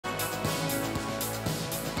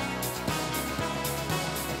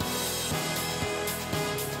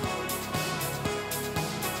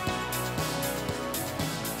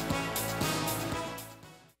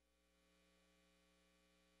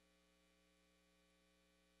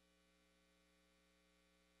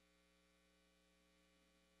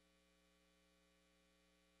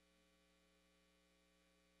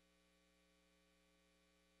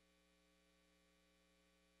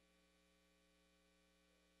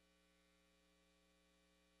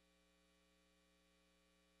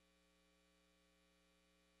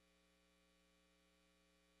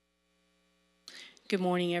Good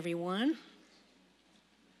morning, everyone.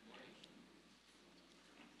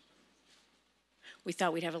 We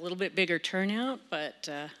thought we'd have a little bit bigger turnout, but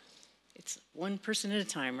it's one person at a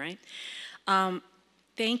time, right?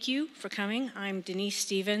 Thank you for coming. I'm Denise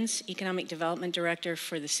Stevens, Economic Development Director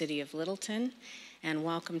for the City of Littleton, and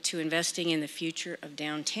welcome to Investing in the Future of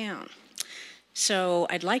Downtown. So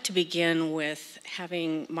I'd like to begin with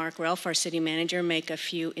having Mark Relf, our City Manager, make a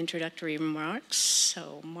few introductory remarks.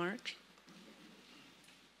 So, Mark.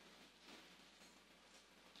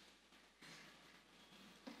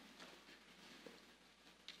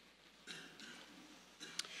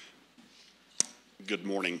 Good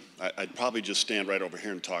morning. I'd probably just stand right over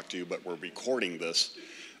here and talk to you, but we're recording this.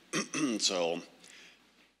 So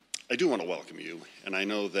I do want to welcome you. And I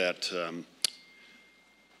know that,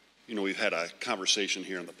 we've had a conversation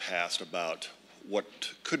here in the past about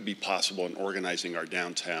what could be possible in organizing our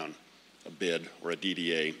downtown, a bid or a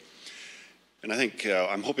DDA. And I think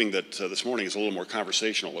I'm hoping that this morning is a little more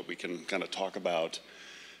conversational, that we can kind of talk about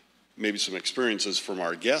maybe some experiences from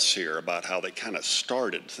our guests here about how they kind of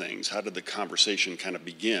started things. How did the conversation kind of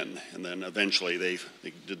begin? And then eventually they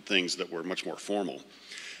did things that were much more formal.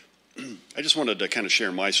 I just wanted to kind of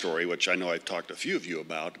share my story, which I know I've talked to a few of you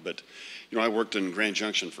about, but I worked in Grand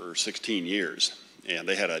Junction for 16 years, and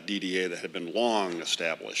they had a DDA that had been long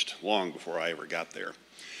established, long before I ever got there.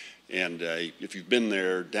 And if you've been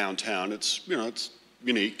there downtown, it's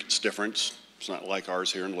unique, it's different. It's not like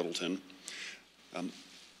ours here in Littleton.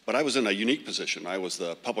 But I was in a unique position. I was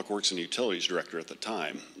the Public Works and Utilities Director at the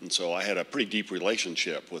time, and so I had a pretty deep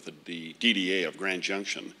relationship with the DDA of Grand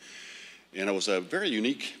Junction. And it was a very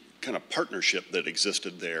unique kind of partnership that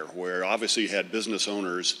existed there, where obviously you had business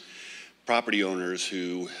owners, property owners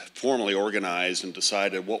who formally organized and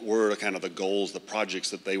decided what were kind of the goals, the projects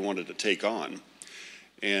that they wanted to take on.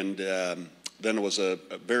 And then it was a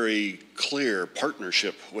very clear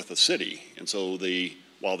partnership with the city. And so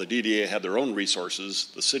while the DDA had their own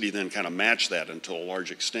resources, the city then kind of matched that to a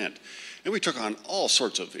large extent. And we took on all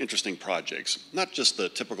sorts of interesting projects, not just the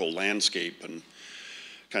typical landscape and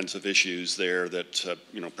kinds of issues there that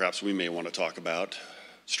perhaps we may want to talk about,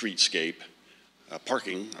 streetscape.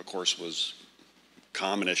 Parking, of course, was a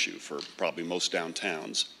common issue for probably most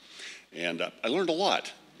downtowns. And I learned a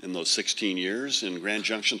lot in those 16 years in Grand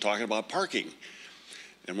Junction talking about parking.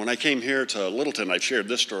 And when I came here to Littleton, I shared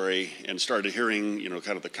this story and started hearing,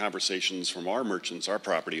 kind of the conversations from our merchants, our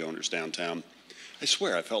property owners downtown. I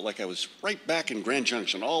swear, I felt like I was right back in Grand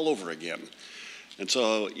Junction all over again. And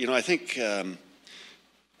so, I think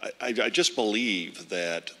I just believe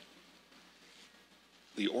that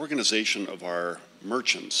the organization of our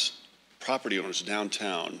merchants, property owners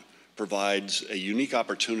downtown, provides a unique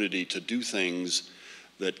opportunity to do things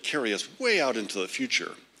that carry us way out into the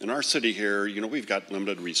future. In our city here, we've got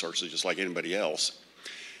limited resources just like anybody else.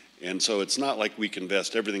 And so it's not like we can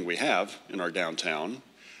invest everything we have in our downtown.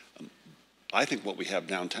 I think what we have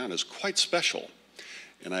downtown is quite special.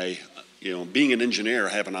 And being an engineer,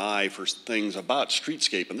 I have an eye for things about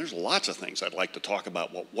streetscape, and there's lots of things I'd like to talk about.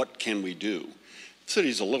 What can we do? The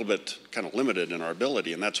city's a little bit kind of limited in our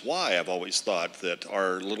ability, and that's why I've always thought that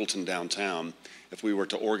our Littleton downtown, if we were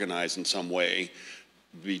to organize in some way,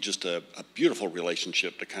 be just a beautiful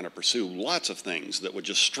relationship to kind of pursue lots of things that would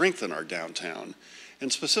just strengthen our downtown,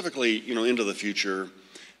 and specifically, into the future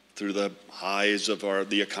through the highs of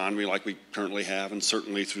the economy like we currently have, and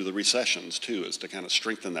certainly through the recessions too, is to kind of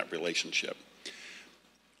strengthen that relationship.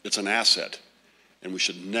 It's an asset, and we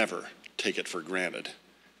should never take it for granted.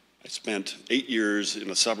 I spent 8 years in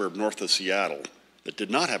a suburb north of Seattle that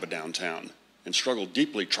did not have a downtown and struggled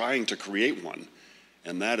deeply trying to create one,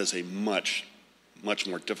 and that is a much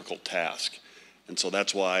more difficult task. And so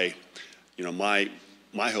that's why,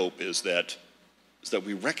 my hope is that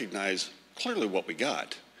we recognize clearly what we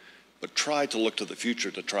got, but try to look to the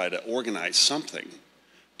future to try to organize something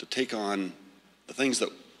to take on the things that,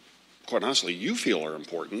 quite honestly, you feel are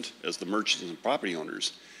important as the merchants and property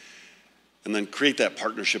owners, and then create that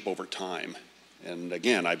partnership over time. And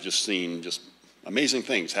again, I've just seen just amazing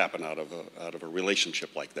things happen out of a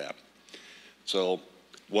relationship like that. So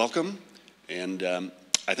welcome. And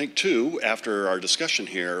I think, too, after our discussion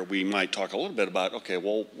here, we might talk a little bit about, okay,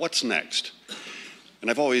 well, what's next? And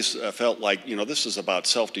I've always felt like, this is about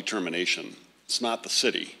self-determination. It's not the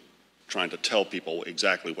city trying to tell people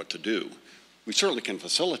exactly what to do. We certainly can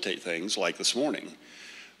facilitate things like this morning.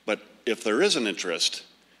 But if there is an interest,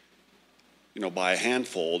 by a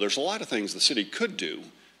handful, there's a lot of things the city could do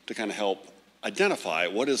to kind of help identify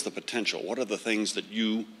what is the potential, what are the things that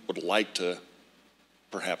you would like to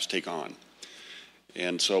perhaps take on.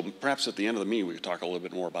 And so perhaps at the end of the meeting, we could talk a little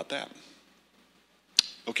bit more about that.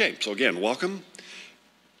 Okay, so again, welcome.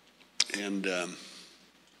 And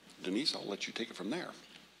Denise, I'll let you take it from there.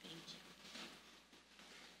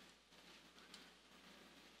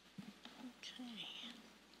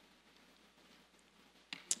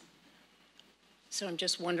 So I'm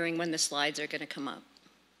just wondering when the slides are going to come up.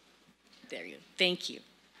 There you go. Thank you.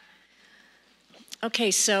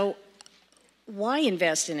 Okay, so why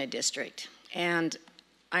invest in a district? And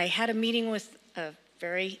I had a meeting with a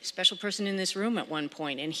very special person in this room at one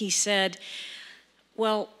point, and he said,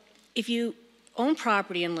 well, if you own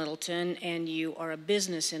property in Littleton and you are a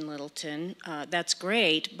business in Littleton, that's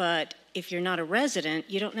great, but if you're not a resident,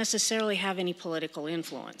 you don't necessarily have any political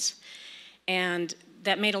influence. And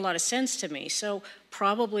that made a lot of sense to me. So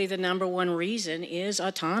probably the number one reason is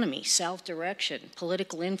autonomy, self-direction,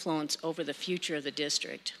 political influence over the future of the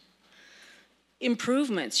district.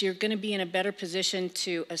 Improvements, you're going to be in a better position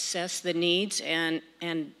to assess the needs and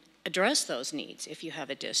address those needs if you have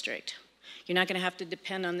a district. You're not going to have to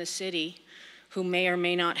depend on the city, who may or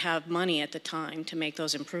may not have money at the time to make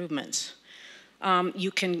those improvements. You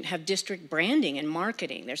can have district branding and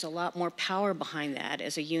marketing. There's a lot more power behind that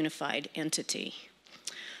as a unified entity.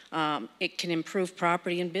 It can improve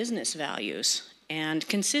property and business values and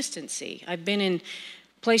consistency. I've been in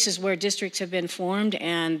places where districts have been formed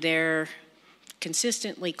and they're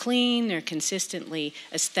consistently clean, they're consistently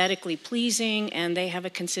aesthetically pleasing, and they have a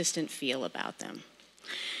consistent feel about them.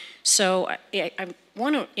 So I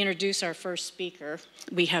want to introduce our first speaker.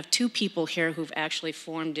 We have two people here who've actually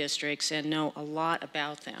formed districts and know a lot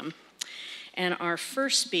about them. And our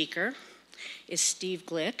first speaker is Steve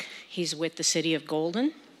Glick. He's with the City of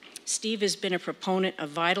Golden. Steve has been a proponent of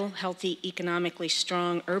vital, healthy, economically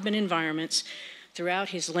strong urban environments throughout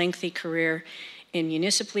his lengthy career in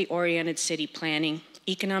municipally oriented city planning,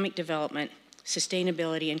 economic development,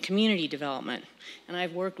 sustainability, and community development. And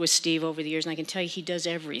I've worked with Steve over the years, and I can tell you he does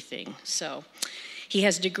everything. So he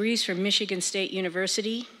has degrees from Michigan State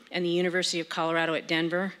University and the University of Colorado at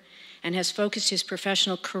Denver, and has focused his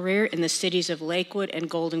professional career in the cities of Lakewood and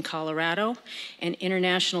Golden, Colorado, and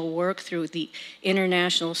international work through the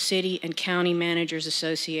International City and County Managers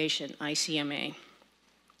Association, ICMA.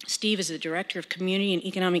 Steve is the Director of Community and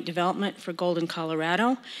Economic Development for Golden,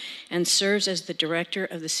 Colorado, and serves as the Director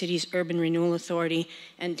of the city's Urban Renewal Authority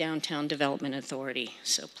and Downtown Development Authority.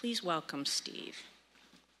 So please welcome Steve.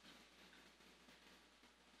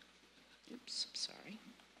 Oops, sorry.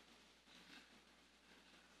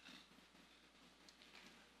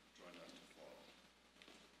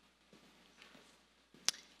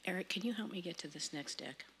 Eric, can you help me get to this next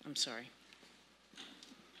deck? I'm sorry.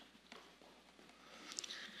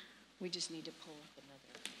 We just need to pull up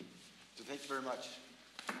another. So thank you very much.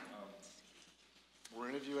 We're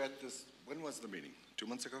interviewed at this, when was the meeting? 2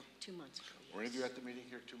 months ago? 2 months ago, yes. We're interviewed at the meeting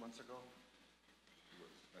here 2 months ago?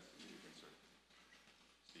 Nice to meet you again, sir.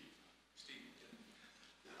 Steve.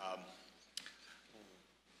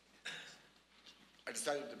 I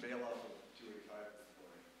decided to bail out of 285 this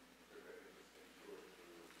morning.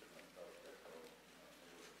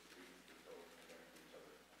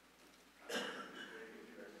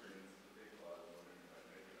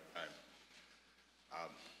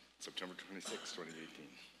 September 26, 2018.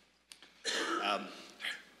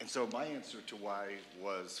 And so my answer to why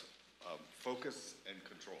was focus and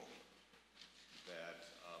control. That,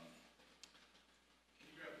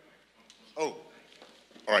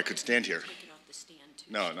 or I could stand here. Take it off the stand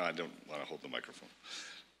too. No, I don't want to hold the microphone.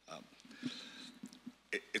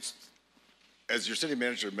 It's, as your city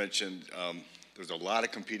manager mentioned, there's a lot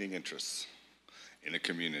of competing interests in a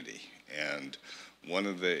community. And one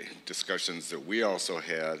of the discussions that we also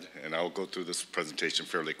had, and I'll go through this presentation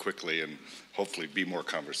fairly quickly and hopefully be more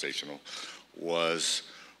conversational, was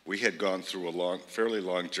we had gone through a fairly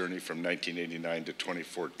long journey from 1989 to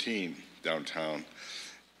 2014 downtown.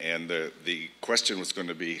 And the question was going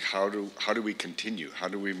to be, how do we continue? How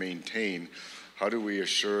do we maintain? How do we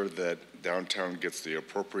assure that downtown gets the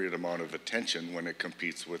appropriate amount of attention when it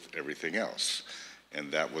competes with everything else?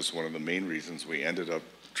 And that was one of the main reasons we ended up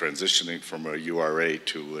transitioning from a URA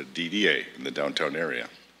to a DDA in the downtown area.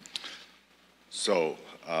 So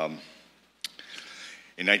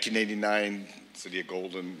in 1989, City of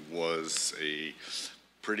Golden was a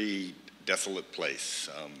pretty desolate place.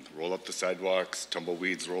 Roll up the sidewalks,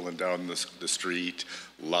 tumbleweeds rolling down the street,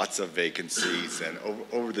 lots of vacancies, and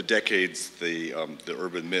over the decades, the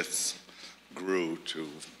urban myths grew to,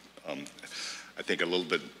 I think, a little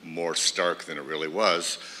bit more stark than it really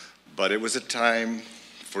was. But it was a time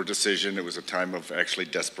for decision. It was a time of actually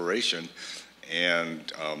desperation.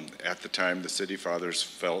 And at the time, the city fathers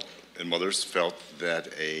felt and mothers felt that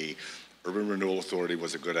a urban renewal authority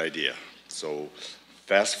was a good idea. So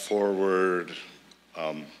fast forward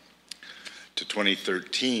to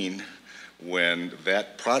 2013, when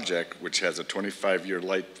that project, which has a 25-year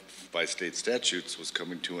life by state statutes, was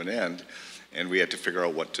coming to an end, and we had to figure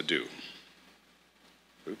out what to do.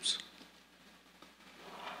 Oops.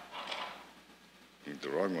 Went the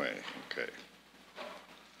wrong way, okay.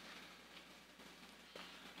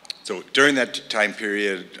 So during that time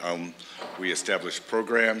period, we established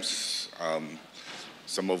programs,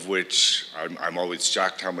 some of which I'm always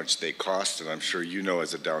shocked how much they cost, and I'm sure you know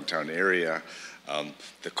as a downtown area,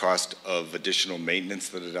 the cost of additional maintenance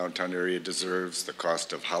that a downtown area deserves, the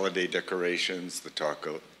cost of holiday decorations, the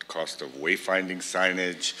cost of wayfinding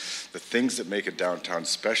signage, the things that make a downtown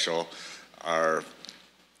special are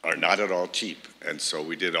not at all cheap. And so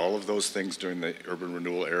we did all of those things during the urban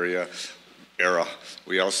renewal era.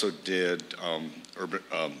 We also did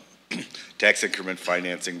tax increment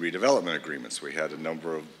financing redevelopment agreements. We had a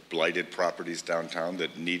number of blighted properties downtown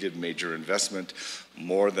that needed major investment,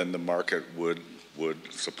 more than the market would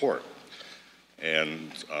support.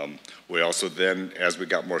 And we also then, as we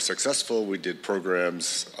got more successful, we did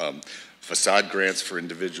programs, facade grants for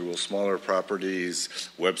individual smaller properties,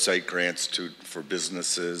 website grants for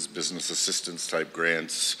businesses, business assistance type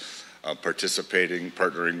grants,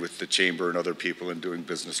 partnering with the chamber and other people in doing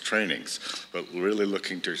business trainings, but really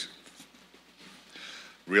looking to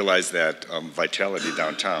realize that vitality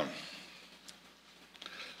downtown.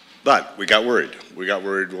 But we got worried. We got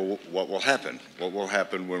worried, well, what will happen? What will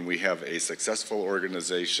happen when we have a successful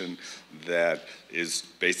organization that is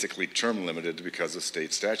basically term limited because of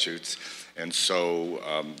state statutes? And so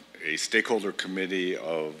a stakeholder committee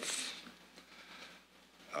of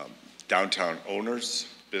downtown owners,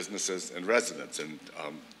 businesses, and residents. And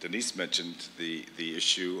Denise mentioned the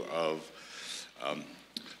issue of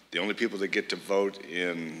the only people that get to vote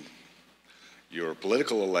in your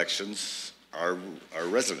political elections are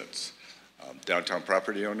residents. Downtown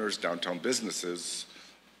property owners, downtown businesses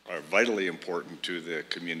are vitally important to the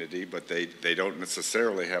community, but they don't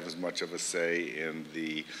necessarily have as much of a say in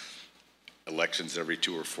the elections every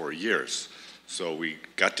 2 or 4 years. So we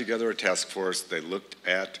got together a task force. They looked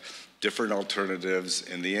at different alternatives.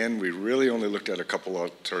 In the end, we really only looked at a couple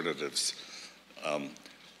alternatives.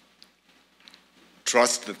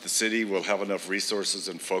 Trust that the city will have enough resources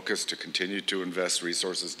and focus to continue to invest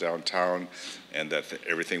resources downtown and that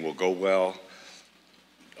everything will go well.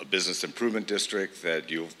 A business improvement district that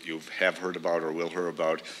you have heard about or will hear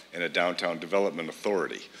about, and a downtown development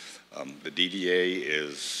authority. The DDA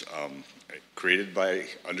is created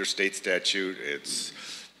under state statute. It's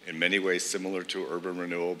in many ways similar to urban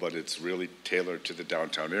renewal, but it's really tailored to the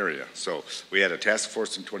downtown area. So we had a task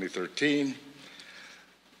force in 2013.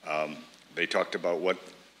 They talked about what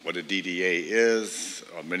a DDA is.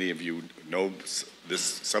 Many of you know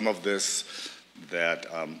some of this,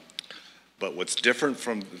 but what's different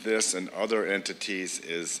from this and other entities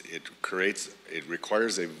is it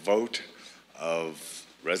requires a vote of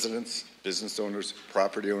residents, business owners,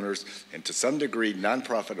 property owners, and to some degree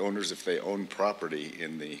nonprofit owners if they own property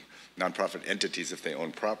in the nonprofit entities if they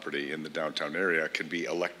own property in the downtown area can be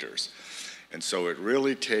electors. And so it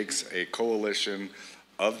really takes a coalition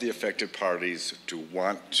of the affected parties to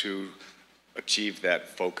want to achieve that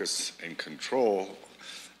focus and control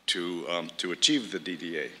to achieve the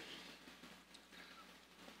DDA.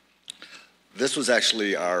 This was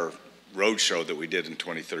actually our roadshow that we did in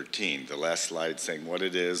 2013. The last slide saying what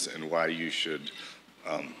it is and why you should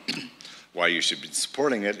be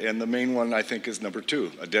supporting it. And the main one, I think, is number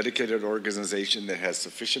 2, a dedicated organization that has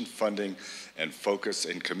sufficient funding and focus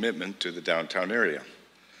and commitment to the downtown area.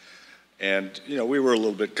 And, you know, we were a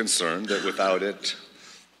little bit concerned that without it,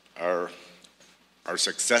 our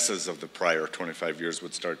successes of the prior 25 years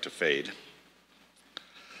would start to fade.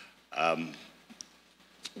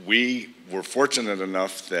 We were fortunate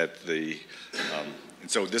enough that and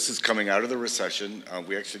so this is coming out of the recession.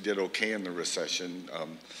 We actually did okay in the recession,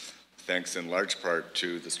 thanks in large part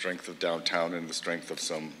to the strength of downtown and the strength of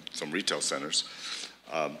some retail centers.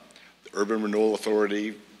 The Urban Renewal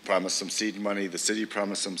Authority promised some seed money, the city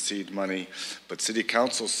promised some seed money, but City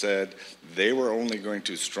Council said they were only going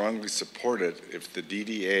to strongly support it if the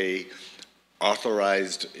DDA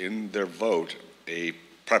authorized in their vote a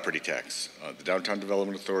property tax. The Downtown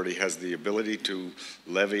Development Authority has the ability to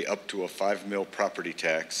levy up to a 5 mil property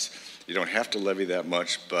tax. You don't have to levy that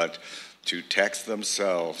much, but to tax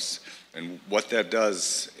themselves. And what that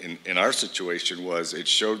does in our situation was it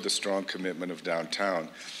showed the strong commitment of downtown.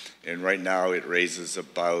 And right now it raises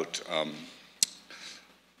about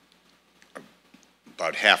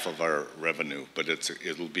half of our revenue, but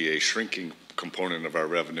it'll be a shrinking component of our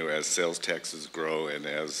revenue as sales taxes grow and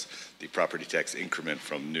as the property tax increment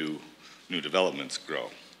from new developments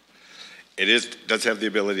grow. does have the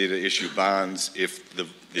ability to issue bonds if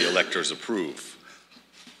the electors approve.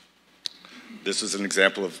 This is an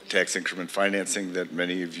example of tax increment financing that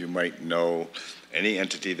many of you might know. Any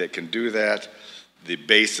entity that can do that, the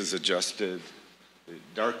base is adjusted. The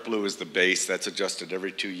dark blue is the base. That's adjusted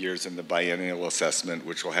every 2 years in the biennial assessment,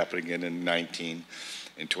 which will happen again in 19.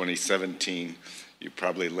 In 2017, you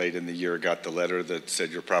probably late in the year got the letter that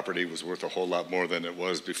said your property was worth a whole lot more than it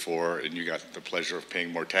was before, and you got the pleasure of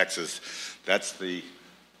paying more taxes. That's the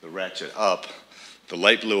ratchet up. The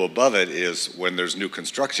light blue above it is when there's new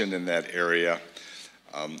construction in that area,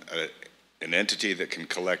 an entity that can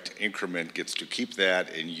collect increment gets to keep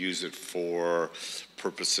that and use it for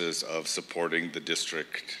purposes of supporting the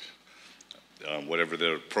district, whatever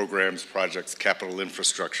their programs, projects, capital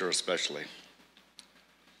infrastructure especially.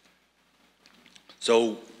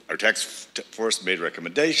 So our task force made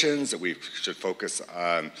recommendations that we should focus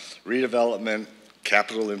on redevelopment,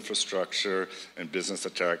 capital infrastructure, and business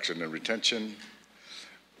attraction and retention.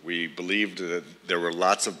 We believed that there were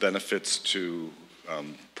lots of benefits to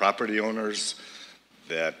property owners,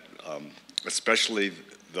 that especially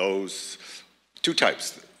those two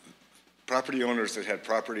types. Property owners that had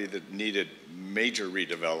property that needed major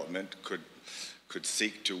redevelopment could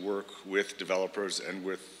seek to work with developers and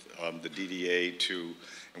with the DDA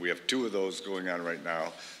and we have 2 of those going on right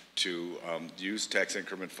now, to use tax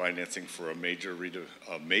increment financing for a major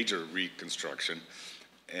reconstruction.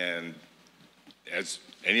 And as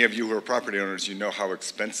any of you who are property owners, you know how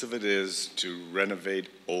expensive it is to renovate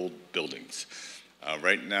old buildings.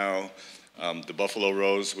 Right now, the Buffalo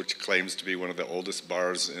Rose, which claims to be one of the oldest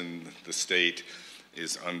bars in the state,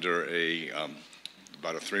 is under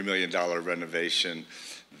about a $3 million renovation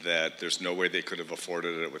that there's no way they could have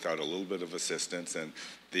afforded it without a little bit of assistance. And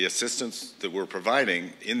the assistance that we're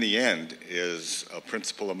providing, in the end, is a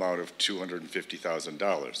principal amount of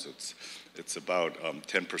 $250,000. It's about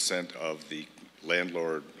 10% of the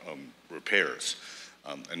landlord repairs.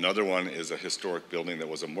 Another one is a historic building that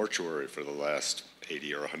was a mortuary for the last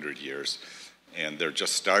 80 or 100 years, and they're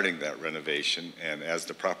just starting that renovation, and as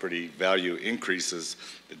the property value increases,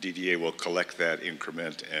 the DDA will collect that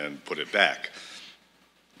increment and put it back.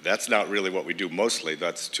 That's not really what we do mostly.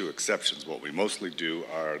 That's 2 exceptions. What we mostly do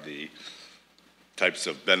are the types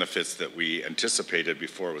of benefits that we anticipated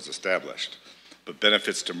before it was established. But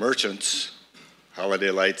benefits to merchants, holiday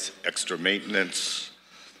lights, extra maintenance,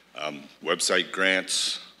 website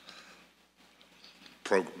grants,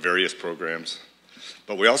 various programs.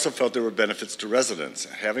 But we also felt there were benefits to residents.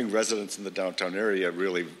 Having residents in the downtown area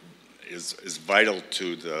really is vital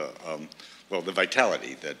to the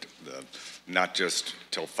vitality, not just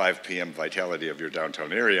till 5 p.m. vitality of your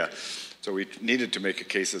downtown area. So we needed to make a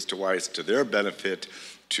case as to why it's to their benefit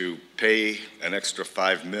to pay an extra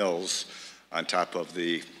 5 mills on top of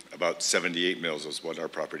the about 78 mills is what our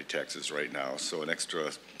property tax is right now. So an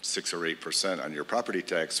extra 6 or 8% on your property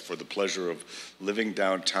tax for the pleasure of living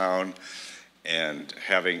downtown and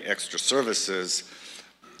having extra services.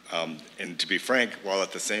 And to be frank, while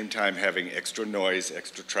at the same time having extra noise,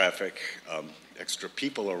 extra traffic, extra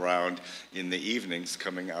people around in the evenings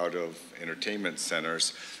coming out of entertainment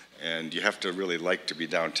centers, and you have to really like to be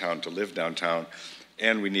downtown to live downtown,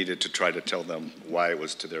 and we needed to try to tell them why it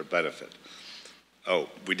was to their benefit. Oh,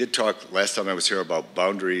 we did talk last time I was here about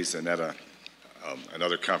boundaries, and at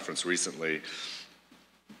another conference recently.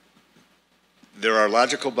 There are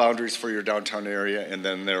logical boundaries for your downtown area, and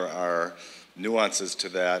then there are nuances to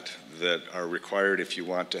that that are required if you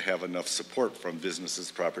want to have enough support from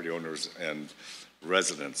businesses, property owners, and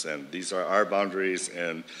residents. And these are our boundaries,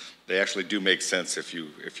 and they actually do make sense if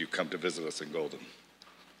you come to visit us in Golden.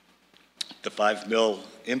 The 5 mil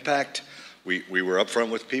impact, we were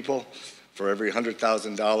upfront with people. For every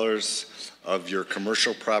 $100,000 of your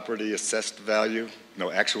commercial property assessed value, no,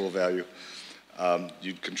 actual value,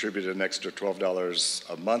 you'd contribute an extra $12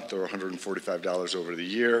 a month or $145 over the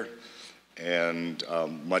year, and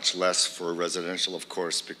much less for residential, of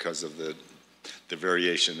course, because of the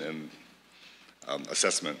variation in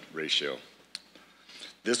assessment ratio.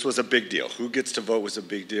 This was a big deal. Who gets to vote was a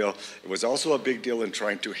big deal. It was also a big deal in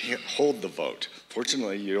trying to hold the vote.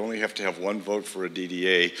 Fortunately, you only have to have 1 vote for a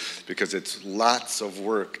DDA because it's lots of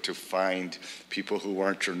work to find people who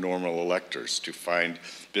aren't your normal electors, to find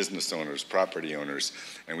business owners, property owners,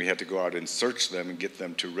 and we had to go out and search them and get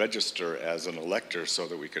them to register as an elector so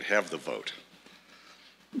that we could have the vote.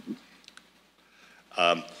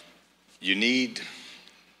 You need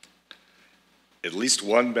at least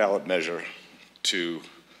 1 ballot measure to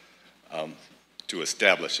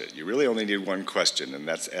establish it. You really only need 1 question, and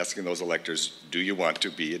that's asking those electors, do you want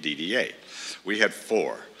to be a DDA? We had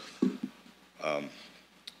 4.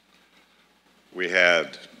 We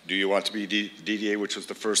had, do you want to be DDA, which was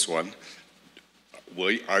the first one?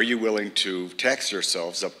 Are you willing to tax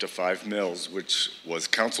yourselves up to 5 mils, which was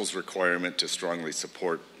council's requirement to strongly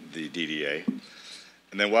support the DDA?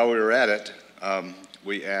 And then while we were at it,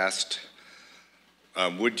 we asked,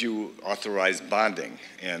 would you authorize bonding?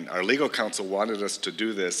 And our legal counsel wanted us to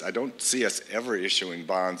do this. I don't see us ever issuing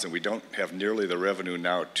bonds, and we don't have nearly the revenue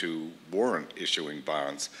now to warrant issuing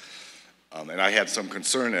bonds. And I had some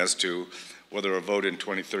concern as to whether a vote in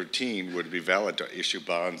 2013 would be valid to issue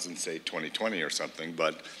bonds in, say, 2020 or something.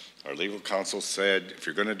 But our legal counsel said, if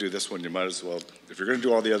you're going to do this one, you might as well, if you're going to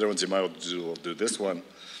do all the other ones, you might as well do this one.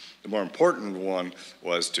 The more important one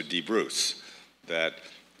was to de-Bruce, that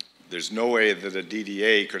there's no way that a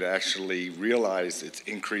DDA could actually realize its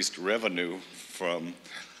increased revenue from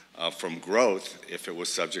growth if it was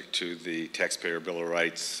subject to the taxpayer bill of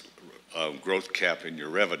rights growth cap in your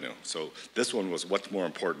revenue. So this one was what's more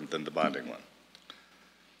important than the bonding one.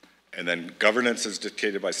 And then governance is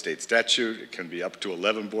dictated by state statute. It can be up to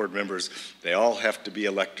 11 board members. They all have to be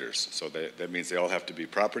electors. So that means they all have to be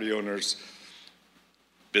property owners,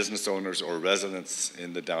 business owners, or residents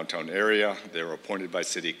in the downtown area. They're appointed by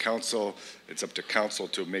city council. It's up to council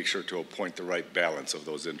to make sure to appoint the right balance of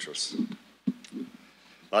those interests.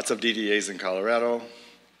 Lots of DDAs in Colorado.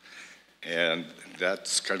 And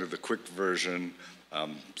that's kind of the quick version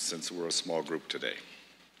since we're a small group today.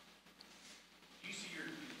 Do you see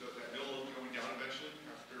that mill going down eventually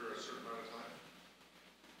after a certain amount of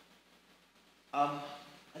time?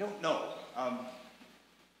 I don't know.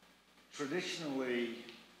 Traditionally,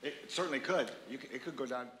 it certainly could. It could go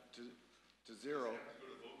down to zero. You have to go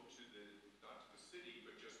to vote to not to the city,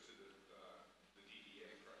 but just to the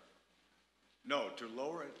DDA, correct? No, to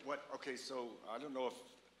lower it. What? Okay, so I don't know if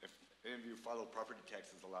any of you follow property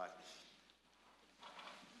taxes a lot.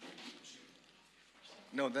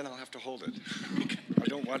 No, then I'll have to hold it. I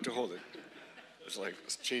don't want to hold it. It's like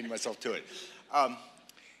chain myself to it.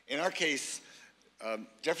 In our case,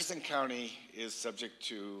 Jefferson County is subject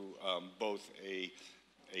to both a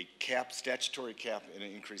cap, statutory cap, and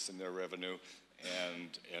an increase in their revenue,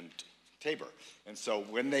 and Tabor. And so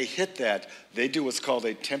when they hit that, they do what's called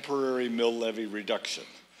a temporary mill levy reduction.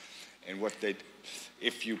 And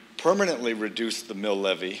if you permanently reduce the mill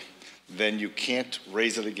levy, then you can't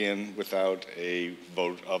raise it again without a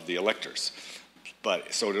vote of the electors.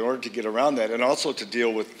 But so in order to get around that, and also to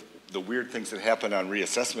deal with the weird things that happen on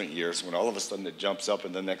reassessment years, when all of a sudden it jumps up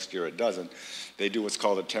and the next year it doesn't, they do what's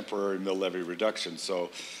called a temporary mill levy reduction. So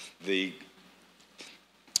in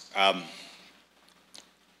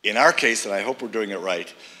our case, and I hope we're doing it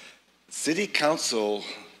right, city council,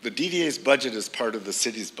 the DDA's budget is part of the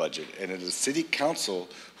city's budget, and it is city council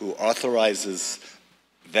who authorizes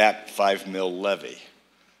that 5 mil levy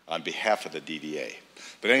on behalf of the DDA.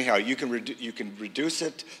 But anyhow, you can reduce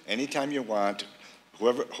it anytime you want.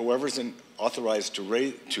 Whoever's authorized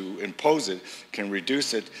to impose it can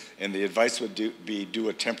reduce it, and the advice would be do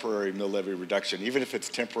a temporary mill levy reduction, even if it's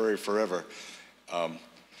temporary forever. I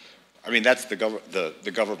mean, that's the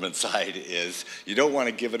government side is you don't want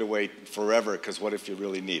to give it away forever because what if you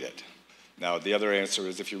really need it? Now, the other answer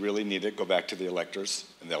is if you really need it, go back to the electors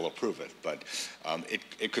and they'll approve it. But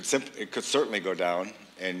it could certainly go down,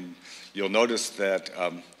 and you'll notice that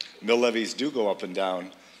mill levies do go up and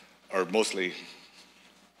down, or mostly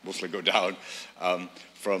go down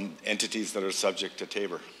from entities that are subject to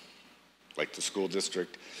Tabor, like the school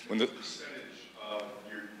district. What percentage of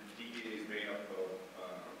your DDA is made up of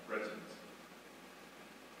residents?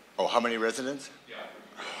 Oh, how many residents? Yeah.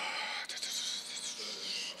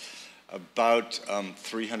 About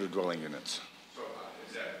 300 dwelling units. So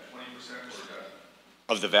is that 20% or is that?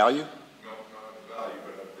 Of the value? No, not of the value,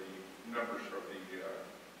 but of the numbers of the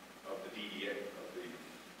DDA, of the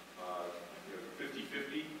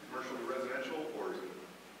 50-50 commercial to residential, or is it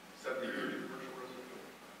 70-30 commercial residential?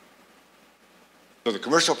 So the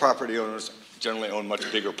commercial property owners generally own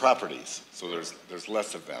much bigger properties, so there's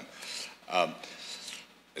less of them.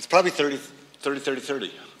 It's probably 30,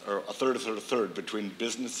 or a third between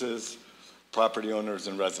businesses, property owners,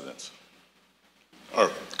 and residents.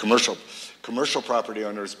 Or commercial property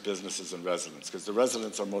owners, businesses, and residents, because the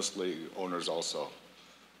residents are mostly owners also.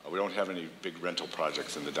 We don't have any big rental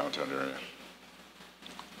projects in the downtown area.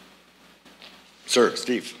 Sir,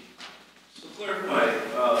 Steve. So clarify,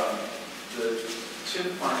 the TIF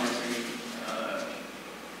financing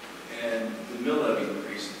and the mill levy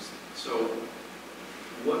increases. So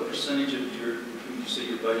what percentage of you say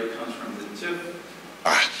your budget comes from the TIF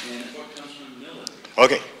and what comes from the mill levy?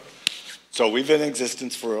 Okay. So we've been in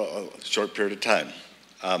existence for a short period of time.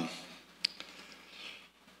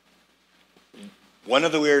 One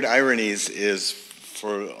of the weird ironies is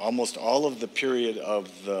for almost all of the period of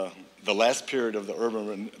the last period of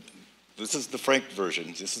the this is the Frank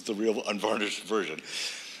version, this is the real unvarnished version.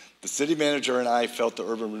 The city manager and I felt the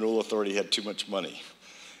Urban Renewal Authority had too much money.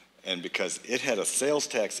 And because it had a sales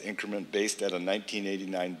tax increment based at a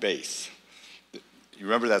 1989 base. You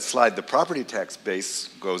remember that slide, the property tax base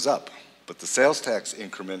goes up, but the sales tax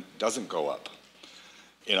increment doesn't go up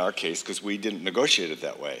in our case because we didn't negotiate it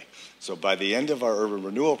that way. So by the end of our urban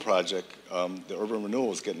renewal project, the urban renewal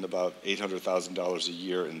was getting about $800,000 a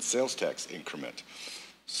year in sales tax increment.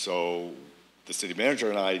 So the city manager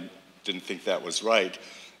and I didn't think that was right,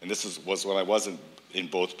 and this was when I wasn't in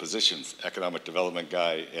both positions, economic development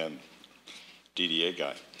guy and DDA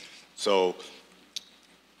guy. So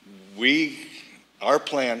our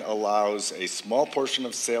plan allows a small portion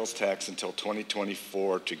of sales tax until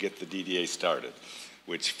 2024 to get the DDA started,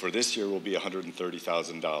 which for this year will be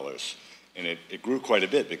 $130,000. And it grew quite a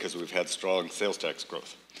bit because we've had strong sales tax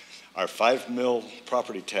growth. Our 5 mil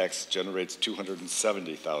property tax generates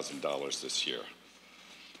 $270,000 this year.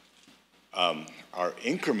 Our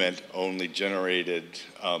increment only generated,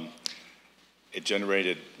 it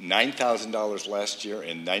generated $9,000 last year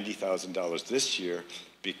and $90,000 this year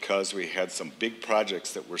because we had some big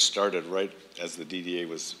projects that were started right as the DDA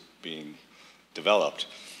was being developed,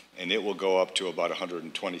 and it will go up to about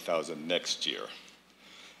 $120,000 next year.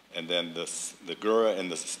 And then the GURA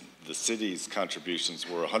and the city's contributions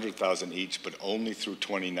were $100,000 each, but only through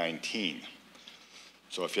 2019.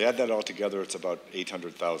 So if you add that all together, it's about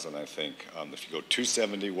 $800,000, I think. If you go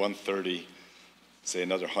 270, 130, say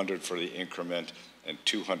another 100 for the increment, and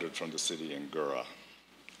 200 from the city and GURA.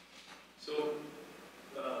 So,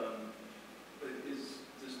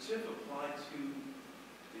 does TIF apply to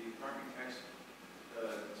the property tax,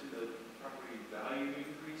 to the property value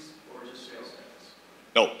increase, or just sales tax?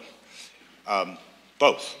 No,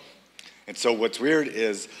 both. And so what's weird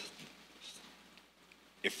is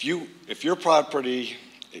if your property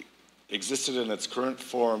existed in its current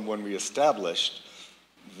form when we established,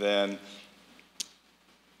 then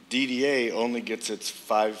DDA only gets its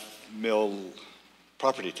 5 mil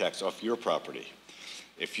property tax off your property.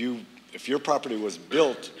 If your property was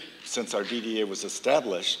built since our DDA was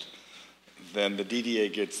established, then the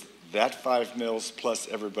DDA gets that 5 mils plus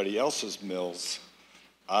everybody else's mills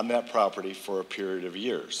on that property for a period of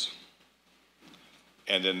years.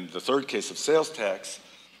 And in the third case of sales tax,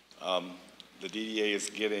 the DDA is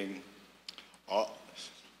getting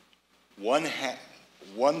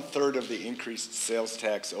 1/3 of the increased sales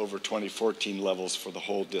tax over 2014 levels for the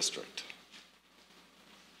whole district.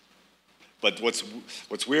 But what's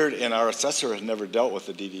weird, and our assessor has never dealt with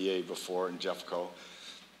the DDA before in Jeffco,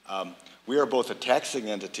 we are both a taxing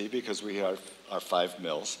entity because we have our 5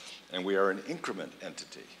 mills, and we are an increment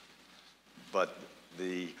entity. But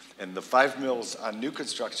the 5 mills on new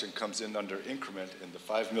construction comes in under increment, and the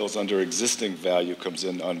 5 mills under existing value comes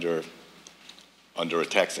in under a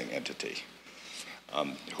taxing entity.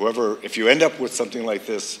 If you end up with something like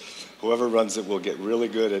this, whoever runs it will get really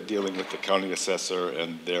good at dealing with the county assessor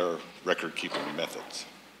and their record-keeping methods.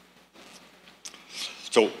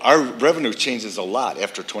 So our revenue changes a lot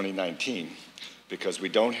after 2019 because we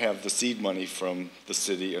don't have the seed money from the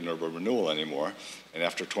city and urban renewal anymore, and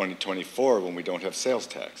after 2024 when we don't have sales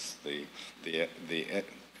tax. The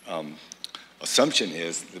assumption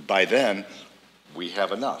is that by then we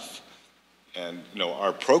have enough. And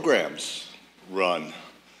our programs run,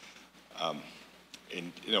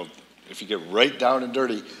 if you get right down and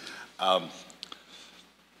dirty,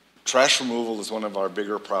 trash removal is one of our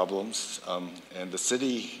bigger problems, and the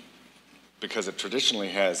city, because it traditionally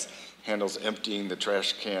handles emptying the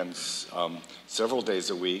trash cans several days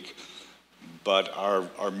a week, but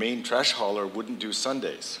our main trash hauler wouldn't do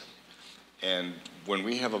Sundays. And when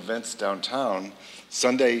we have events downtown,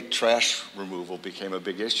 Sunday trash removal became a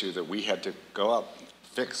big issue that we had to go up,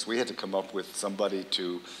 fix. We had to come up with somebody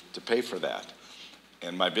to pay for that.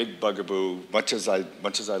 And my big bugaboo, much as I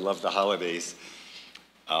love the holidays,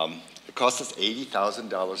 it costs us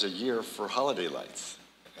 $80,000 a year for holiday lights.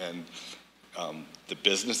 And the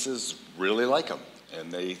businesses really like them.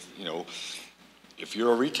 And they, if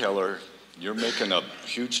you're a retailer, you're making a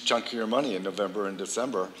huge chunk of your money in November and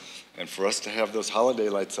December. And for us to have those holiday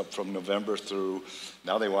lights up from November through,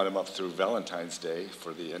 now they want them up through Valentine's Day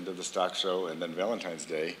for the end of the stock show and then Valentine's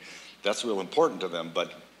Day, that's real important to them.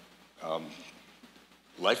 But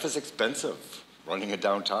life is expensive running a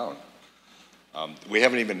downtown. We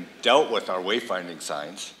haven't even dealt with our wayfinding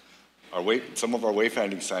signs. Some of our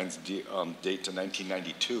wayfinding signs date to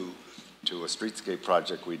 1992 to a streetscape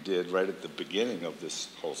project we did right at the beginning of this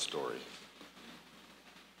whole story.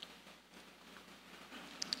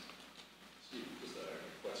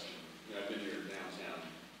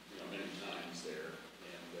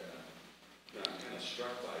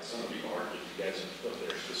 some of the art that you guys have put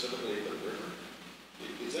there, specifically the river.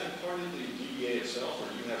 Is that part of the DDA itself,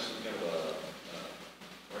 or do you have some kind of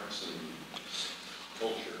a arts and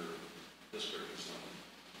culture district or something?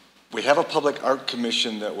 We have a public art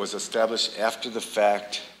commission that was established after the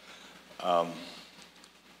fact. No,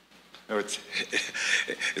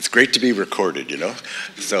 it's great to be recorded, you know?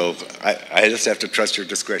 So I just have to trust your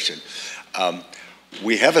discretion.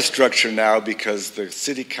 We have a structure now because the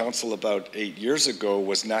city council about 8 years ago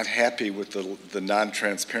was not happy with the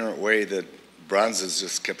non-transparent way that bronzes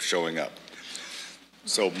just kept showing up.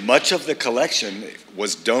 So much of the collection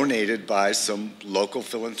was donated by some local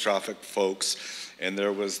philanthropic folks, and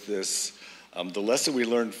there was this, the lesson we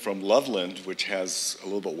learned from Loveland, which has a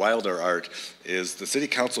little bit wilder art, is the city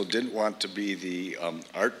council didn't want to be the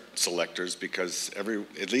art selectors because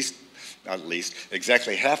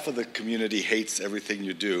exactly half of the community hates everything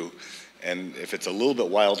you do, and if it's a little bit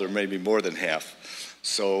wilder, maybe more than half.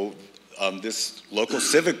 So this local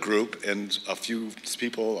civic group and a few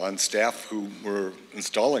people on staff who were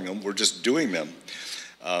installing them were just doing them.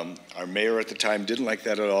 Our mayor at the time didn't like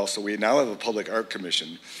that at all, so we now have a public art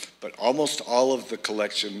commission, but almost all of the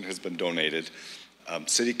collection has been donated.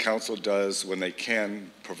 City council does, when they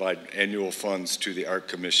can, provide annual funds to the art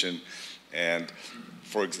commission, and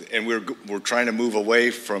we're trying to move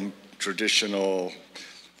away from traditional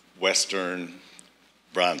Western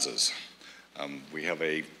bronzes. We have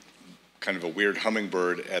a kind of a weird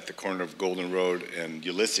hummingbird at the corner of Golden Road and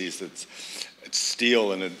Ulysses. It's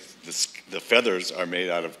steel, and the feathers are made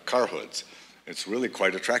out of car hoods. It's really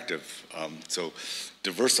quite attractive. So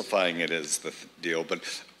diversifying it is the deal, but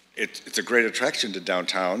it's a great attraction to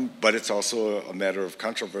downtown, but it's also a matter of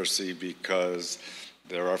controversy because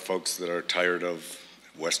there are folks that are tired of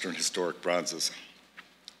Western historic bronzes.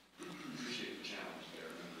 Appreciate the challenge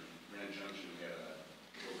there. Remember, Grand Junction had a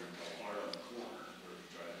program called Art on the Corner, where we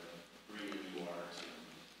tried to bring in new art. And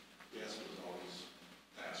yes, it was always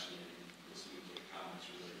fascinating listening to the comments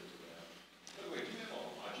related to that. By the way, do you have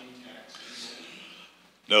a lodging tax?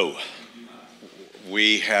 No.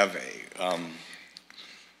 We have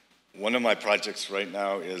one of my projects right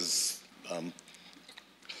now is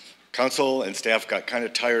council and staff got kind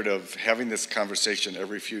of tired of having this conversation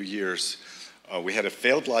every few years. We had a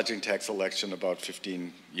failed lodging tax election about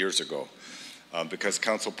 15 years ago because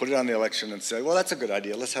council put it on the election and said, well, that's a good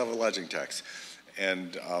idea, let's have a lodging tax.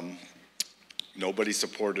 And nobody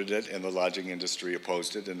supported it, and the lodging industry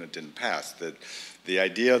opposed it, and it didn't pass. The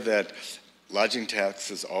idea that lodging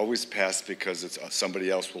taxes always pass because somebody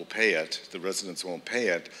else will pay it, the residents won't pay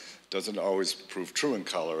it, doesn't always prove true in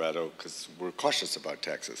Colorado because we're cautious about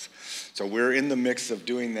taxes. So we're in the mix of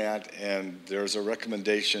doing that, and there's a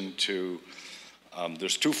recommendation to,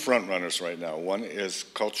 there's two front runners right now. One is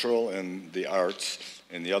cultural and the arts,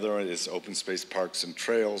 and the other is open space parks and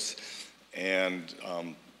trails. And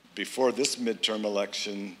before this midterm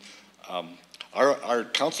election, our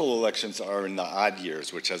council elections are in the odd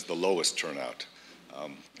years, which has the lowest turnout.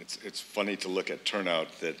 It's funny to look at turnout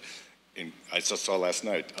that I just saw last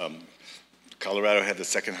night. Colorado had the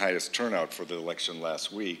second highest turnout for the election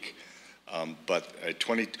last week, but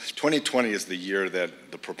 2020 is the year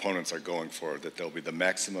that the proponents are going for, that there'll be the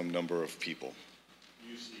maximum number of people.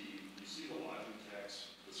 You see the lodging tax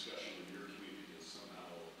discussion in your community as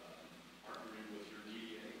somehow partnering with your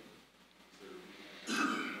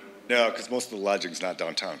DDA? No, because most of the lodging's not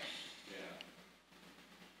downtown.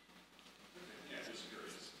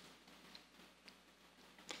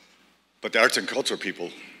 But the arts and culture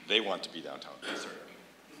people, they want to be downtown. Yes, sir.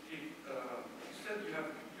 You said you don't have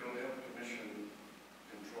a commission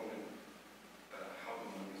controlling how the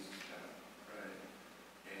money's spent, right?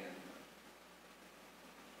 And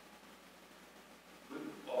would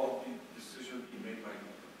all the decisions be made by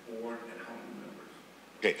the board and how many members?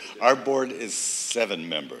 Okay, our board is 7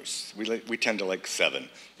 members. We tend to like 7,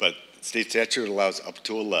 but state statute allows up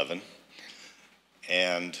to 11.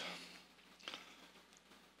 And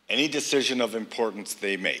any decision of importance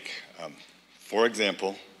they make. For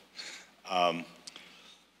example, the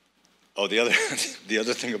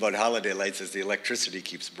other thing about holiday lights is the electricity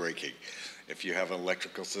keeps breaking. If you have an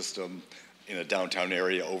electrical system in a downtown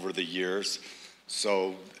area over the years.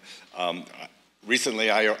 So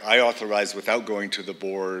recently I authorized, without going to the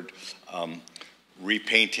board,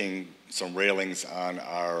 repainting some railings on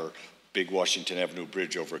our big Washington Avenue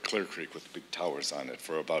bridge over Clear Creek with big towers on it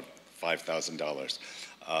for about $5,000.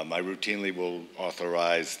 I routinely will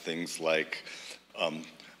authorize things like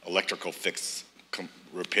electrical fix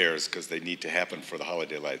repairs because they need to happen for the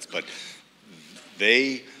holiday lights. But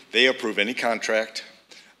they approve any contract,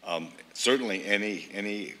 certainly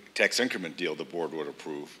any tax increment deal the board would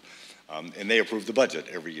approve. And they approve the budget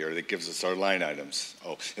every year. That gives us our line items.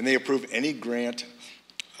 Oh, and they approve any grant.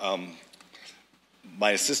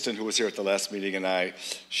 My assistant, who was here at the last meeting, and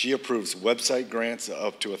she approves website grants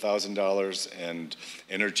up to $1,000 and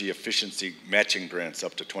energy efficiency matching grants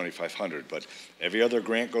up to $2,500. But every other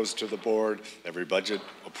grant goes to the board, every budget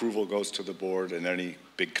approval goes to the board, and any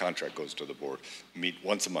big contract goes to the board. We meet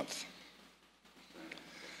once a month.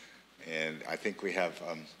 And I think we have,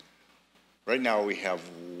 right now we have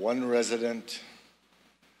one resident.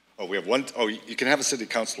 Oh, we have one. Oh, you can have a city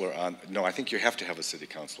councilor on. No, I think you have to have a city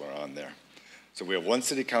councilor on there. So we have one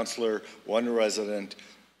city councilor, one resident,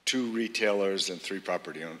 2 retailers, and 3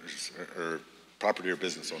 property owners, or property or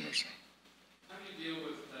business owners. How do you deal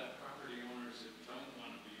with property owners that don't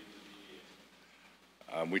want to be in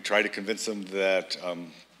the DDA? We try to convince them that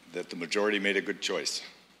that the majority made a good choice.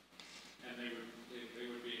 And they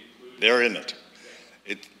would be included? They're in it.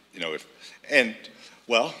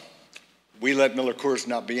 Well, we let Miller Coors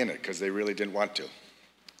not be in it because they really didn't want to.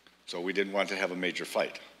 So we didn't want to have a major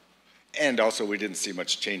fight. And also, we didn't see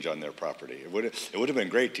much change on their property. It would have been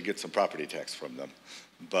great to get some property tax from them,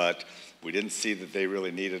 but we didn't see that they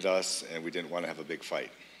really needed us, and we didn't want to have a big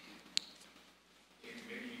fight. Maybe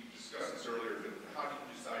you discussed this earlier, but how did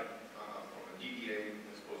you decide from a DDA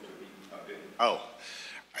as opposed to a bid? Oh,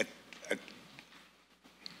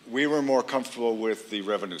 we were more comfortable with the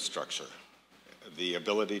revenue structure, the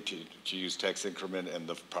ability to use tax increment and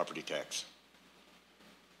the property tax.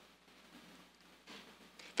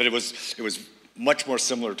 But it was much more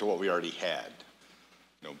similar to what we already had.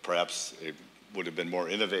 Perhaps it would have been more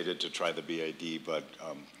innovative to try the BID, but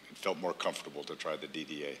it felt more comfortable to try the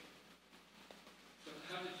DDA. So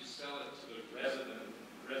how did you sell it to the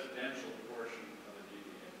residential portion of the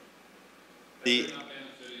DDA? They're not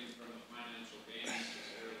benefiting from the financial gain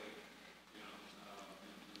necessarily, in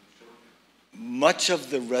the short term. Much of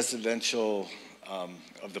the residential,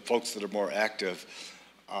 of the folks that are more active,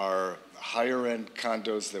 are higher-end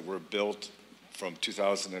condos that were built from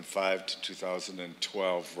 2005 to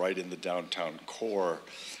 2012 right in the downtown core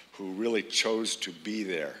who really chose to be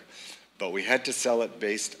there. But we had to sell it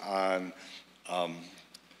based on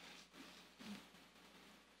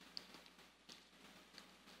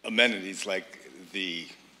amenities like the,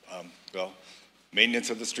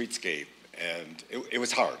 maintenance of the streetscape. And it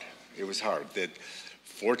was hard. It was hard. That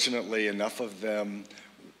fortunately, enough of them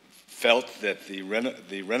felt that the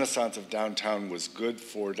renaissance of downtown was good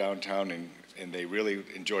for downtown, and they really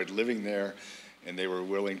enjoyed living there, and they were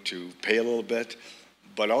willing to pay a little bit.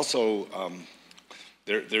 But also,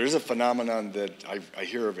 there is a phenomenon that I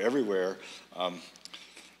hear of everywhere.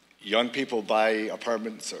 Young people buy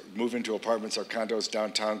apartments, or move into apartments or condos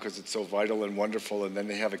downtown because it's so vital and wonderful, and then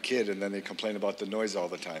they have a kid, and then they complain about the noise all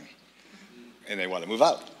the time, and they want to move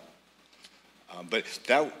out. But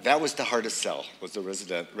that was the hardest sell, was the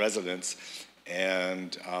residents,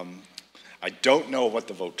 and I don't know what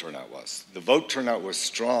the vote turnout was. The vote turnout was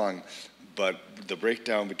strong, but the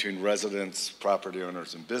breakdown between residents, property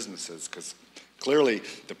owners, and businesses, because clearly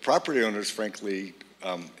the property owners, frankly,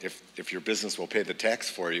 if your business will pay the tax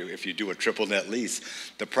for you, if you do a triple net lease,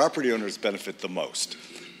 the property owners benefit the most.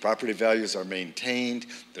 Property values are maintained,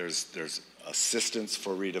 there's assistance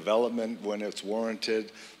for redevelopment when it's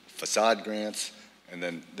warranted, facade grants, and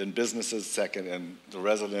then businesses second, and the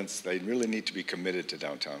residents, they really need to be committed to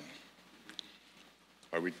downtown.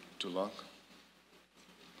 Are we too long?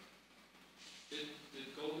 Did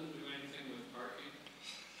Golden do anything with parking?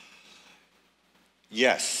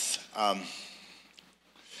 Yes.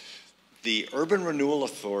 The Urban Renewal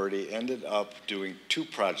Authority ended up doing 2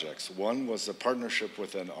 projects. One was a partnership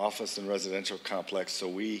with an office and residential complex, so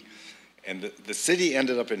the city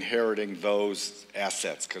ended up inheriting those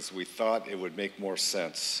assets because we thought it would make more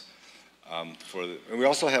sense. And we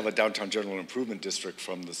also have a downtown general improvement district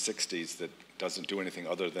from the 60s that doesn't do anything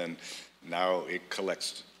other than now it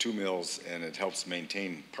collects 2 mills and it helps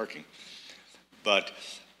maintain parking. But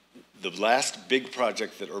the last big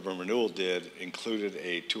project that Urban Renewal did included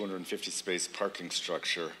a 250-space parking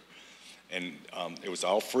structure, and it was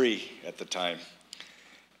all free at the time.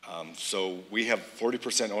 So we have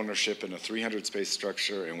 40% ownership in a 300-space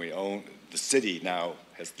structure, and the city now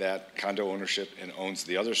has that condo ownership and owns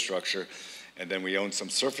the other structure, and then we own some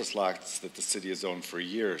surface lots that the city has owned for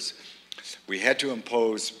years. We had to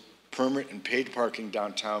impose permit and paid parking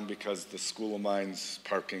downtown because the School of Mines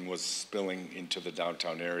parking was spilling into the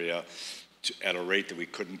downtown area at a rate that we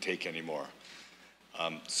couldn't take anymore.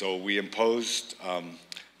 So we imposed, and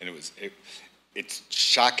it's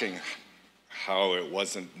shocking how it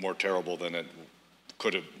wasn't more terrible than it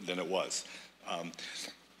was.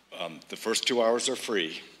 The first 2 hours are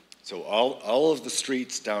free, So all of the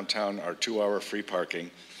streets downtown are 2-hour free parking.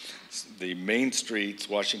 The main streets,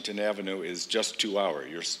 Washington Avenue, is just 2 hour.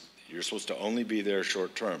 You're supposed to only be there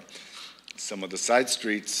short term. Some of the side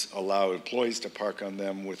streets allow employees to park on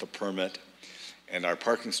them with a permit, and our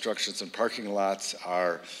parking structures and parking lots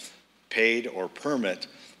are paid or permit,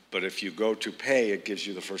 but if you go to pay, it gives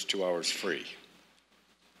you the first 2 hours free.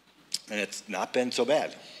 And it's not been so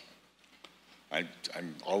bad.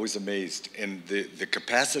 I'm always amazed. And the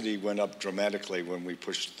capacity went up dramatically when we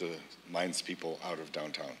pushed the Mines people out of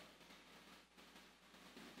downtown.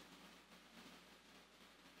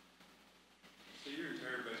 So your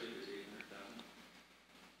entire budget is $800,000?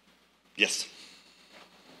 Yes.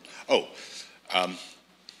 Oh,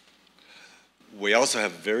 we also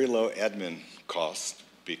have very low admin costs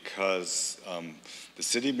because the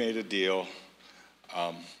city made a deal.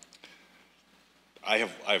 I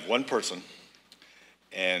have one person,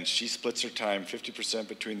 and she splits her time 50%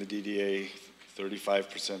 between the DDA,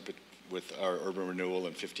 35% with our urban renewal,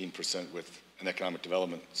 and 15% with an economic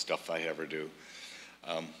development stuff I have her do.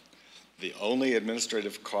 The only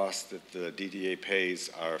administrative costs that the DDA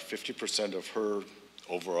pays are 50% of her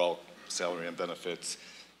overall salary and benefits,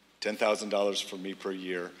 $10,000 for me per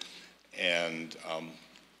year, and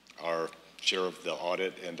our share of the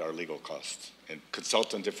audit and our legal costs, and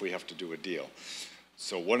consultant if we have to do a deal.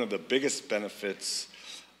 So one of the biggest benefits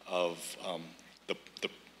of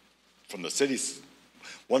from the city's,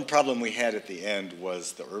 one problem we had at the end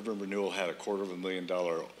was the urban renewal had a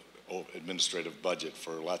 $250,000 administrative budget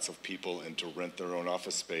for lots of people and to rent their own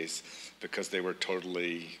office space because they were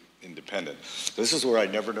totally independent. This is where I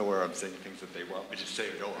never know where I'm saying things that they want me to say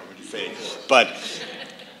or don't want me to say. But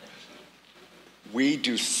we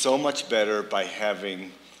do so much better by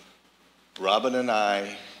having Robin and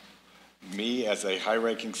I, me as a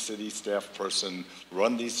high-ranking city staff person,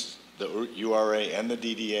 run the URA and the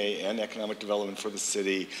DDA and economic development for the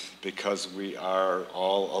city because we are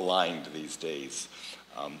all aligned these days.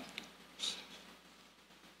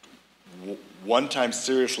 One time,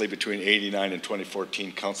 seriously, between '89 and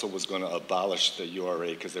 2014, council was going to abolish the URA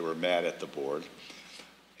because they were mad at the board.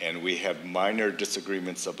 And we had minor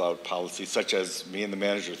disagreements about policy, such as me and the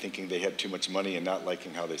manager thinking they had too much money and not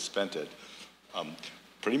liking how they spent it.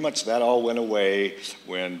 Pretty much that all went away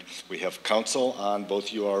when we have council on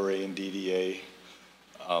both URA and DDA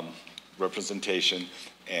representation,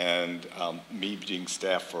 and me being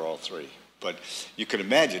staff for all three. But you could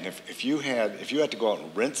imagine if you had to go out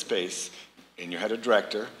and rent space, and you had a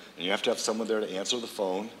director, and you have to have someone there to answer the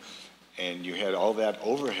phone, and you had all that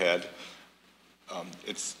overhead,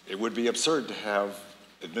 it would be absurd to have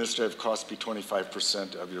administrative costs be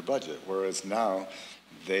 25% of your budget, whereas now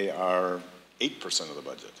they are 8% of the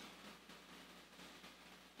budget.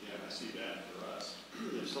 Yeah, I see that for us.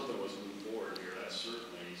 If something was moved forward here, that's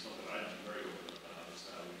certainly something I'd be very open about, is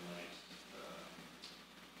how we might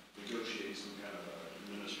negotiate some kind of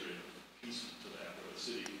administrative piece to that, where the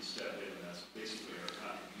city can step in, and that's basically our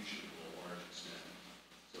contribution to a large extent.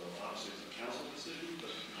 So obviously it's a council decision,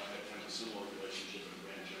 but you might have kind of a similar relationship in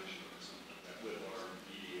Grand Junction or something like that with our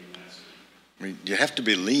EDA in that city. I mean, you have to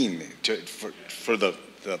be lean for the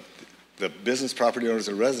business property owners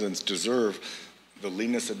and residents deserve the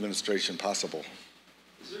leanest administration possible.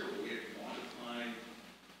 Is there a way to quantify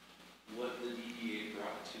what the DDA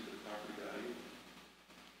brought to the property value?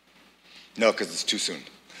 No, because it's too soon.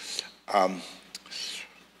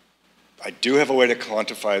 I do have a way to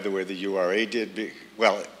quantify the way the URA did.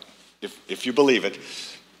 Well, if you believe it,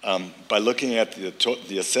 by looking at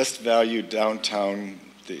the assessed value downtown,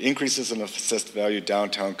 the increases in assessed value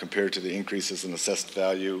downtown compared to the increases in assessed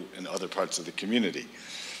value in other parts of the community.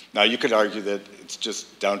 Now, you could argue that it's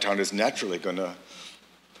just downtown is naturally going to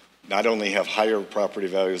not only have higher property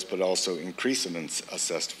values, but also increase in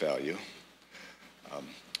assessed value.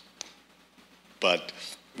 But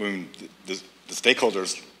when the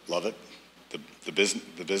stakeholders love it, the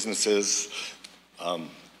businesses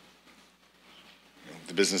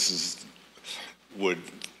would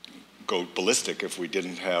go ballistic if we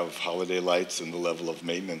didn't have holiday lights and the level of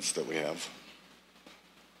maintenance that we have.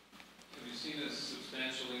 Have you seen a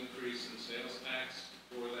substantial increase in sales tax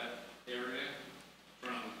for that area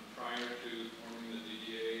from prior to forming the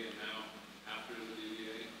DDA and now after the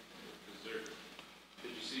DDA?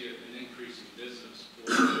 Did you see an increase in business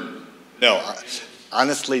for No,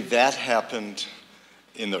 honestly, that happened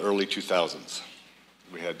in the early 2000s.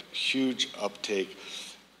 We had huge uptake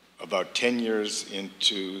about 15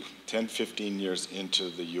 years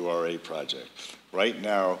into the URA project. Right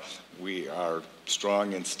now, we are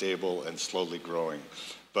strong and stable and slowly growing.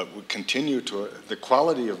 But we continue to, the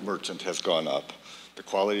quality of merchant has gone up. The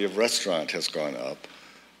quality of restaurant has gone up.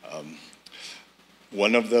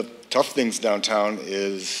 One of the tough things downtown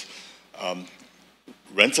is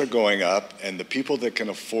rents are going up, and the people that can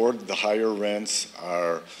afford the higher rents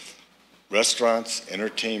are restaurants,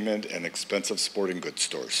 entertainment, and expensive sporting goods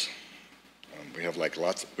stores. We have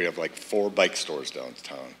like 4 bike stores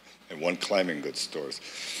downtown and 1 climbing goods stores.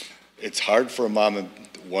 It's hard for a mom and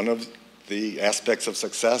one of the aspects of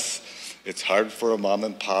success, it's hard for a mom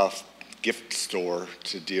and pop gift store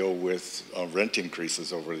to deal with rent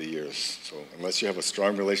increases over the years. So unless you have a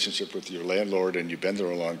strong relationship with your landlord and you've been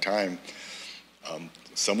there a long time,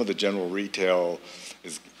 some of the general retail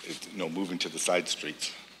is moving to the side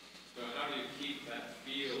streets. So how do you keep that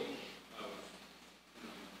feel of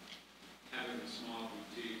having the small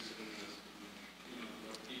boutiques and this,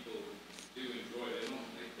 what people do enjoy?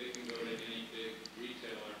 They can go to any big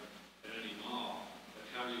retailer at any mall, but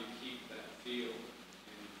how do you keep that feel?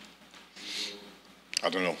 I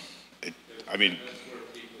don't know. That's where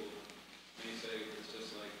people may say it's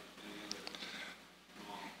just like any other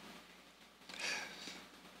mall.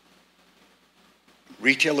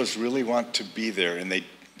 Retailers really want to be there, and they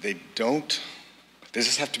don't. They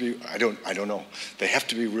just have to be. I don't know. They have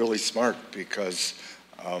to be really smart because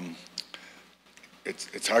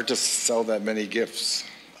it's hard to sell that many gifts.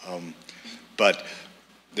 But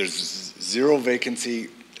there's zero vacancy.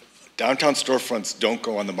 Downtown storefronts don't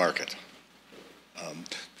go on the market.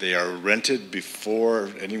 They are rented before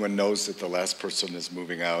anyone knows that the last person is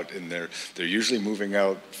moving out, and they're usually moving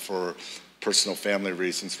out for personal family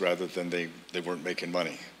reasons rather than they weren't making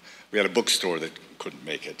money. We had a bookstore that couldn't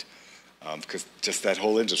make it because just that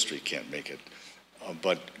whole industry can't make it.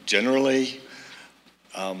 But generally,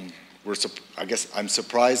 I guess I'm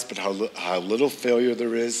surprised but how little failure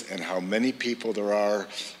there is and how many people there are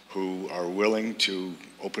who are willing to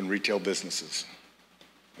open retail businesses.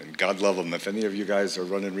 And God love them. If any of you guys are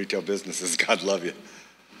running retail businesses, God love you.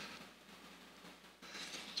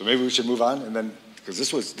 So maybe we should move on, and then because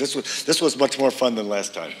this was much more fun than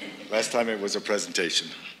last time. Last time it was a presentation.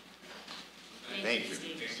 Thank you.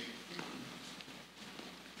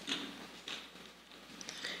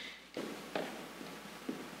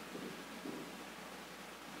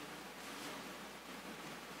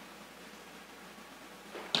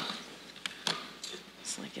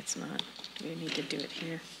 It's like it's not. Do we need to do it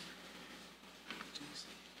here?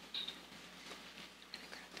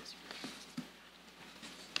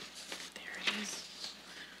 There it is.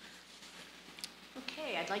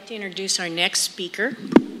 Okay, I'd like to introduce our next speaker,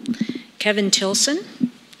 Kevin Tilson.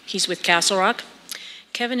 He's with Castle Rock.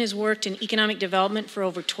 Kevin has worked in economic development for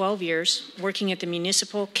over 12 years, working at the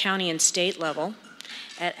municipal, county, and state level.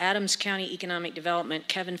 At Adams County Economic Development,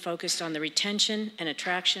 Kevin focused on the retention and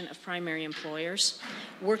attraction of primary employers,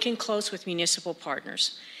 working close with municipal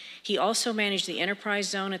partners. He also managed the enterprise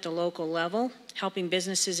zone at the local level, helping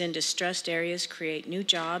businesses in distressed areas create new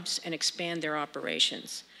jobs and expand their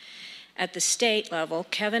operations. At the state level,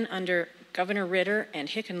 Kevin, under Governor Ritter and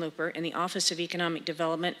Hickenlooper in the Office of Economic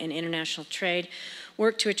Development and International Trade,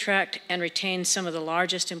 worked to attract and retain some of the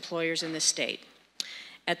largest employers in the state.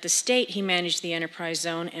 At the state, he managed the enterprise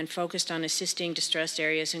zone and focused on assisting distressed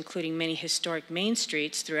areas, including many historic main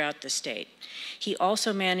streets throughout the state. He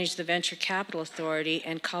also managed the Venture Capital Authority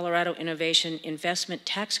and Colorado Innovation Investment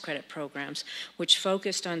Tax Credit programs, which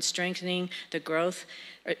focused on strengthening the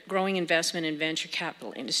growing investment in venture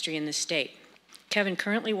capital industry in the state. Kevin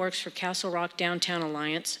currently works for Castle Rock Downtown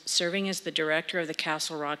Alliance, serving as the director of the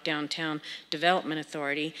Castle Rock Downtown Development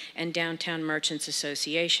Authority and Downtown Merchants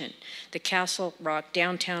Association. The Castle Rock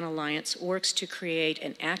Downtown Alliance works to create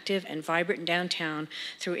an active and vibrant downtown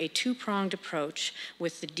through a two-pronged approach,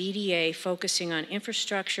 with the DDA focusing on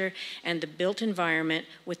infrastructure and the built environment,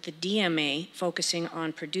 with the DMA focusing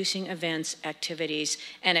on producing events, activities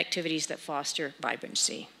that foster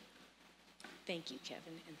vibrancy. Thank you,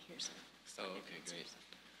 Kevin, and here's okay, great.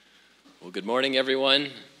 Well, good morning, everyone.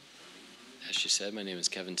 As she said, my name is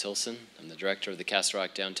Kevin Tilson. I'm the director of the Castle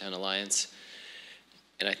Rock Downtown Alliance.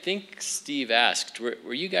 And I think Steve asked,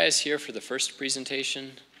 were you guys here for the first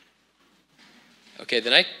presentation? Okay,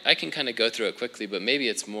 then I can kind of go through it quickly, but maybe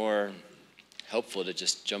it's more helpful to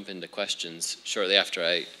just jump into questions shortly after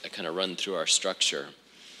I kind of run through our structure.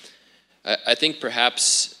 I think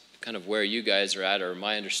perhaps kind of where you guys are at, or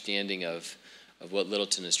my understanding of what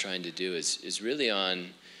Littleton is trying to do is really on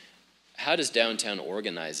how does downtown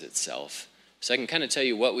organize itself. So I can kind of tell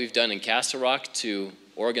you what we've done in Castle Rock to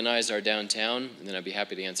organize our downtown, and then I'd be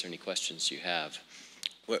happy to answer any questions you have.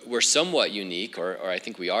 We're somewhat unique, or I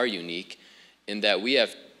think we are unique, in that we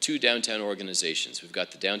have two downtown organizations. We've got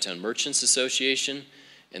the Downtown Merchants Association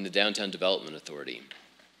and the Downtown Development Authority.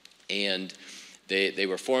 And they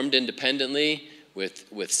were formed independently.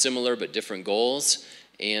 with similar but different goals.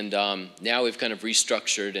 And now we've kind of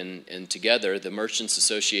restructured, and together the Merchants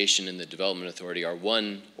Association and the Development Authority are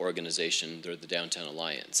one organization. They're the Downtown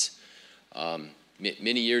Alliance.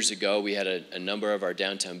 Many years ago, we had a number of our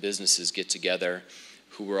downtown businesses get together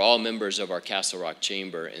who were all members of our Castle Rock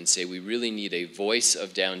Chamber and say we really need a voice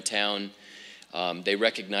of downtown. They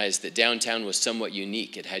recognized that downtown was somewhat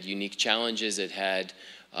unique. It had unique challenges, it had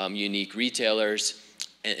unique retailers,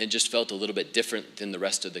 and just felt a little bit different than the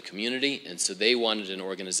rest of the community. And so they wanted an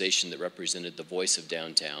organization that represented the voice of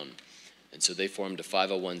downtown. And so they formed a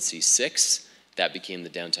 501c6. That became the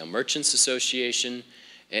Downtown Merchants Association.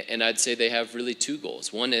 And I'd say they have really two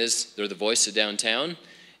goals. One is they're the voice of downtown,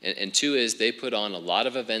 and two is they put on a lot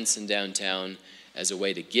of events in downtown as a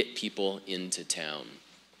way to get people into town.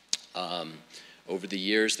 Over the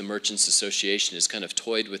years, the Merchants Association has kind of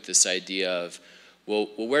toyed with this idea of, well,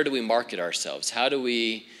 where do we market ourselves? How do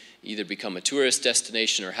we either become a tourist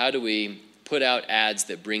destination, or how do we put out ads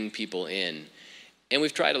that bring people in? And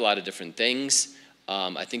we've tried a lot of different things.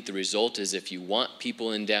 I think the result is if you want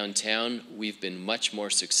people in downtown, we've been much more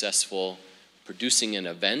successful producing an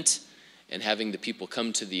event and having the people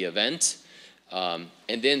come to the event and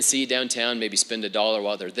then see downtown, maybe spend $1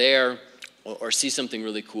 while they're there, or see something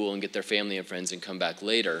really cool and get their family and friends and come back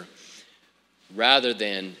later, rather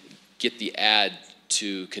than get the ad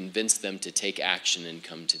to convince them to take action and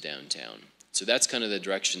come to downtown. So that's kind of the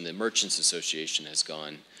direction the Merchants Association has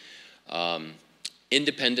gone.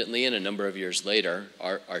 Independently, and a number of years later,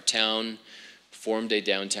 our town formed a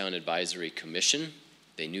Downtown Advisory Commission.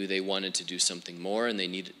 They knew they wanted to do something more, and they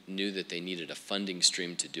knew that they needed a funding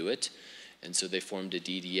stream to do it, and so they formed a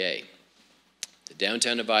DDA. The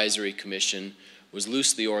Downtown Advisory Commission was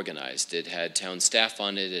loosely organized. It had town staff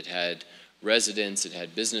on it, it had residents, it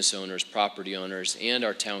had business owners, property owners, and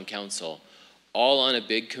our town council, all on a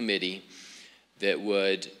big committee that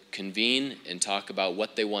would convene and talk about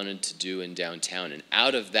what they wanted to do in downtown. And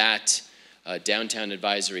out of that Downtown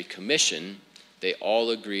Advisory Commission, they all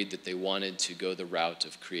agreed that they wanted to go the route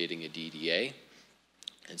of creating a DDA.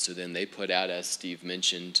 And so then they put out, as Steve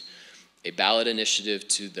mentioned, a ballot initiative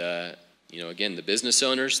to the, again, the business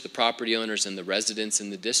owners, the property owners, and the residents in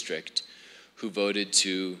the district who voted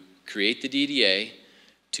to create the DDA,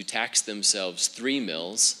 to tax themselves 3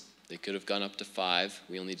 mills. They could have gone up to 5.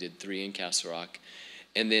 We only did 3 in Castle Rock.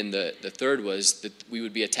 And then the third was that we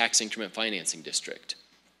would be a tax increment financing district.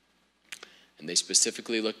 And they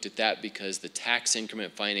specifically looked at that because the tax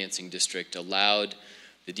increment financing district allowed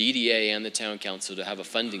the DDA and the town council to have a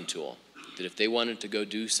funding tool that if they wanted to go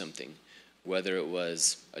do something, whether it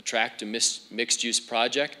was attract a mixed-use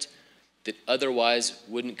project that otherwise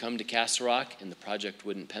wouldn't come to Castle Rock and the project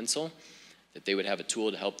wouldn't pencil, that they would have a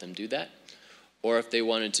tool to help them do that. Or if they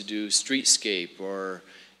wanted to do streetscape or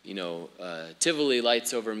Tivoli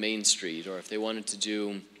lights over Main Street, or if they wanted to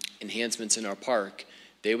do enhancements in our park,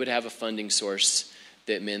 they would have a funding source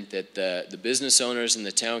that meant that the business owners and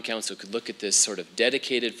the town council could look at this sort of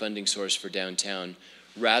dedicated funding source for downtown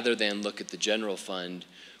rather than look at the general fund,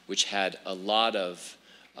 which had a lot of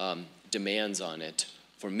demands on it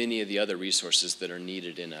for many of the other resources that are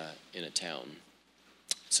needed in a town.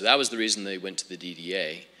 So that was the reason they went to the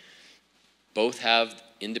DDA. Both have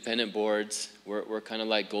independent boards. We're kind of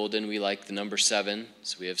like Golden. We like the number 7.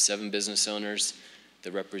 So we have 7 business owners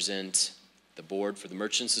that represent the board for the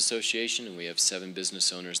Merchants Association, and we have 7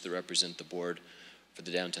 business owners that represent the board for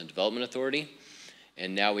the Downtown Development Authority.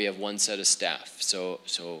 And now we have 1 set of staff. So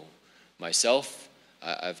myself,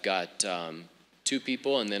 I've got 2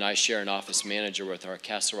 people, and then I share an office manager with our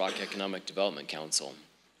Castle Rock Economic Development Council.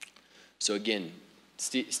 So again,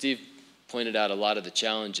 Steve pointed out a lot of the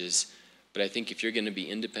challenges. But I think if you're going to be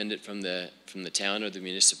independent from the town or the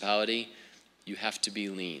municipality, you have to be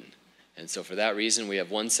lean. And so for that reason, we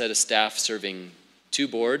have 1 set of staff serving 2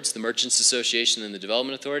 boards, the Merchants Association and the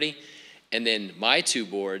Development Authority. And then my 2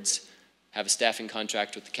 boards have a staffing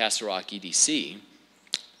contract with the Castle Rock EDC.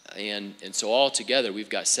 And so all together, we've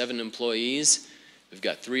got 7 employees. We've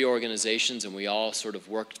got 3 organizations, and we all sort of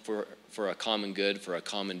worked for a common good, for a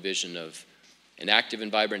common vision of an active and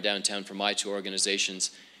vibrant downtown for my 2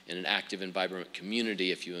 organizations, and an active and vibrant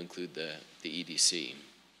community if you include the EDC.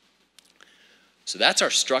 So that's our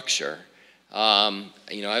structure.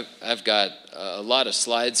 I've got a lot of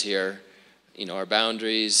slides here. Our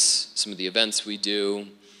boundaries, some of the events we do.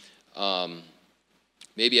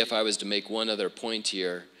 Maybe if I was to make one other point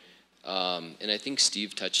here, and I think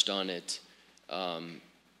Steve touched on it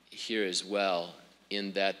here as well,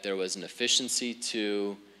 in that there was an efficiency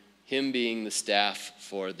to him being the staff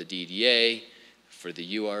for the DDA, for the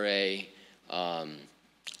URA,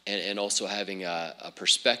 and also having a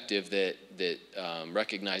perspective that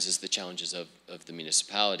recognizes the challenges of the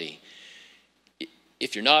municipality.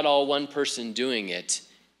 If you're not all one person doing it,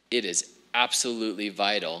 it is absolutely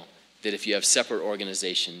vital that if you have separate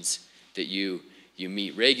organizations, that you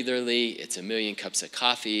meet regularly. It's a million cups of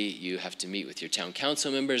coffee. You have to meet with your town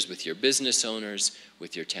council members, with your business owners,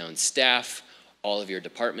 with your town staff, all of your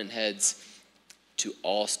department heads, to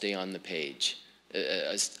all stay on the page,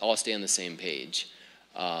 all stay on the same page.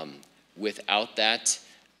 Without that,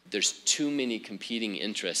 there's too many competing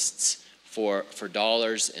interests for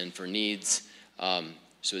dollars and for needs.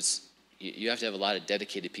 So you have to have a lot of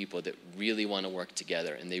dedicated people that really want to work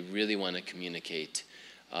together and they really want to communicate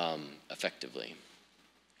effectively.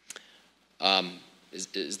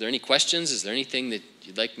 Is there any questions? Is there anything that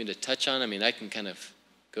you'd like me to touch on? I mean, I can kind of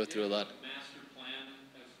go through a lot. Master plan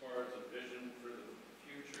as far as a vision for the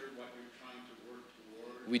future, what you're trying to work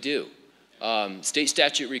toward? We do. State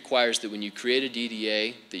statute requires that when you create a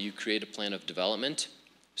DDA, that you create a plan of development.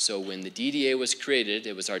 So when the DDA was created,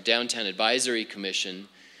 it was our Downtown Advisory Commission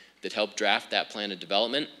that helped draft that plan of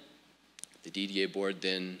development. The DDA board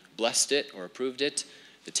then blessed it or approved it.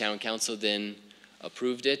 The town council then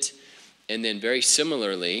approved it. And then very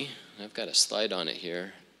similarly, I've got a slide on it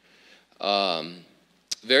here.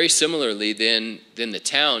 Very similarly, then the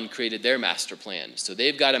town created their master plan. So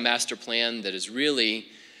they've got a master plan that is really,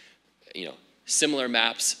 similar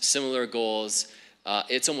maps, similar goals.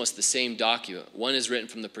 It's almost the same document. One is written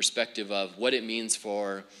from the perspective of what it means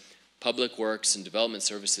for public works and development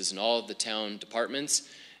services in all of the town departments.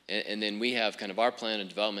 And then we have kind of our plan of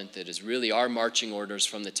development that is really our marching orders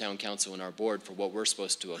from the town council and our board for what we're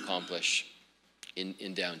supposed to accomplish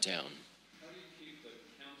in downtown. How do you keep the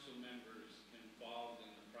council members involved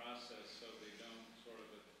in the process so they don't sort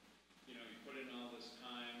of, you put in all this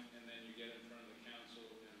time and then you get in front of the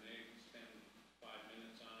council and they spend 5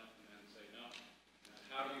 minutes on it and then say no? Now,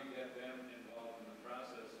 how do you get them involved in the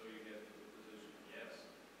process so you get to the position yes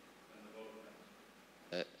and the vote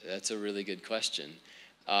no? That's a really good question.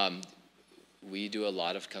 We do a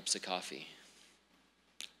lot of cups of coffee.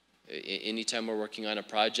 Anytime we're working on a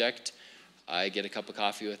project, I get a cup of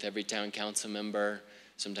coffee with every town council member.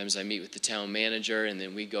 Sometimes I meet with the town manager, and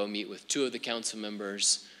then we go meet with 2 of the council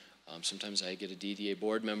members. Sometimes I get a DDA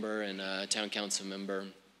board member and a town council member.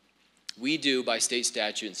 We do, by state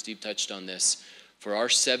statute, and Steve touched on this, for our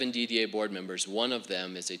 7 DDA board members, 1 of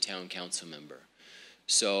them is a town council member.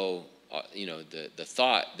 So, the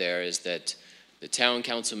thought there is that the town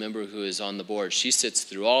council member who is on the board, she sits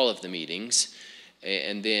through all of the meetings,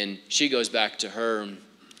 and then she goes back to her,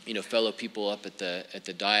 fellow people up at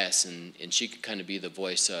the dais, and she could kind of be the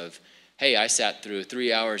voice of, hey, I sat through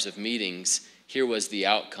 3 hours of meetings, here was the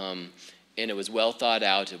outcome, and it was well thought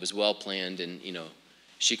out, it was well planned, and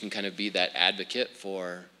she can kind of be that advocate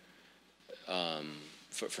for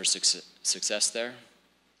success there.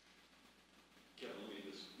 Kevin, let me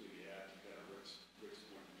just maybe add to kind of Rick's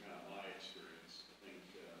point and kind of my experience. I think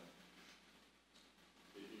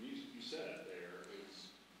you said it there,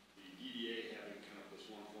 it's the DDA having kind of this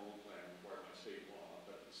one formal plan required by state law,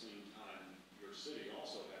 but at the same time, your city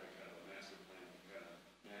also having kind of a master plan that kind of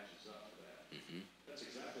matches up to that. Mm-hmm. That's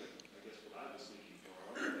exactly, I guess, what I was thinking for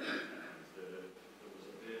our plan, is that if there was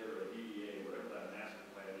a bid or a DDA, whatever that master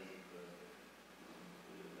plan is,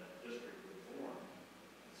 that district would form,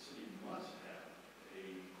 the city must have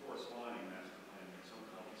a corresponding master plan that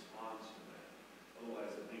somehow responds to that.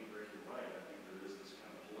 Otherwise, I think, Rick, you're right. I think there is this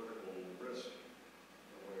kind of political risk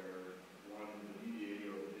where the DDA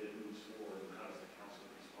or the bid moves forward, and how does the council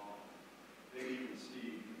respond? Maybe even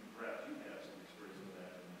Steve, perhaps you have some experience with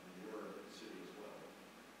that in your city as well.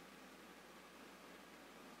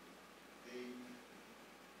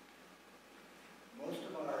 Most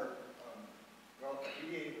of our,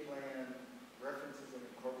 DDA plan references and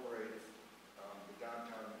incorporates the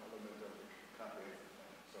downtown element of the comprehensive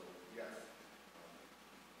plan. So yes,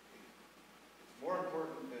 it's more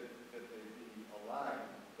important that they be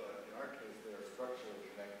aligned, but in our case, they are structurally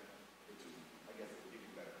connected, which is, I guess,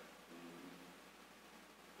 even better.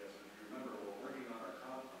 Yes, if you remember, we're working on our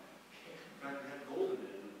comp plan. In fact, we had Golden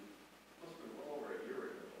in, must have been well over a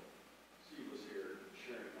year ago. Steve was here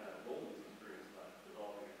sharing kind of Golden's experience about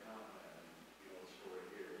developing a comp plan. You know, the story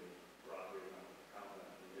here, we're operating on a comp plan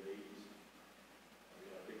in the mid-80s. We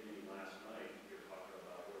had a big meeting last night, we were talking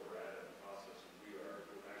about where we're at in the process, and we're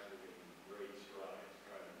actually making great strides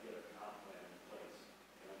trying to get a comp plan in place.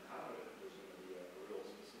 And I'm confident there's going to be a real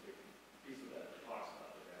specific piece of that that talks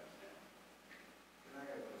about the downtown. Can I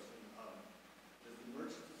have a question? Does the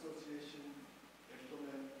Merchants Association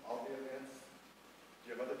implement all the events? Do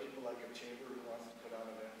you have other people like a chamber who wants to put on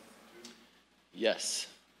events too? Yes.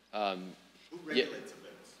 Who regulates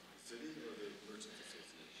events? The city or the Merchants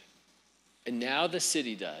Association? And now the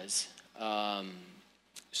city does.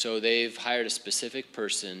 So they've hired a specific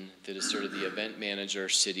person that is sort of the event manager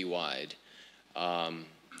citywide. And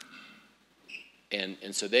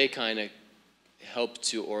so they kind of help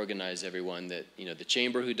to organize everyone that, the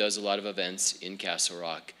chamber, who does a lot of events in Castle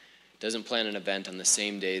Rock, doesn't plan an event on the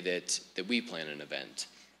same day that we plan an event.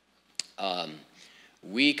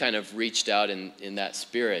 We kind of reached out in that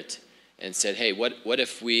spirit and said, hey, what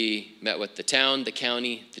if we met with the town, the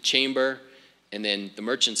county, the chamber, and then the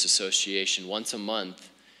Merchants Association once a month?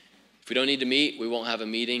 If we don't need to meet, we won't have a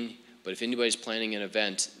meeting, but if anybody's planning an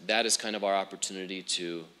event, that is kind of our opportunity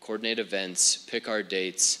to coordinate events, pick our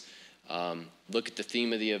dates, look at the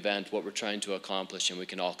theme of the event, what we're trying to accomplish, and we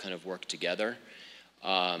can all kind of work together.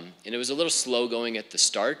 And it was a little slow going at the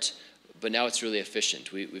start, but now it's really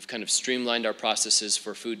efficient. We've kind of streamlined our processes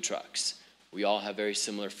for food trucks. We all have very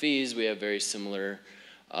similar fees. We have very similar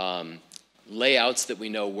layouts that we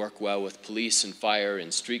know work well with police and fire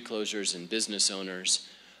and street closures and business owners.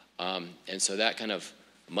 And so that kind of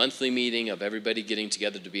monthly meeting of everybody getting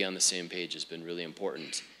together to be on the same page has been really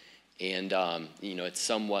important. And, it's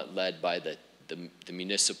somewhat led by the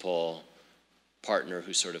municipal partner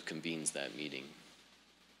who sort of convenes that meeting.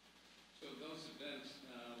 So those events,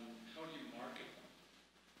 how do you market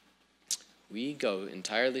them? We go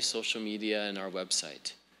entirely social media and our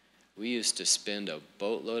website. We used to spend a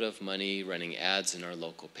boatload of money running ads in our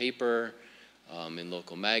local paper, in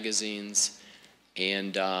local magazines,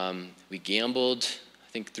 and we gambled,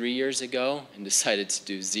 I think 3 years ago, and decided to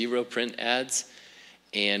do 0 print ads,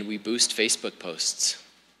 and we boost Facebook posts.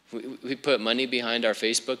 We put money behind our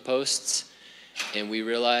Facebook posts, and we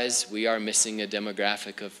realize we are missing a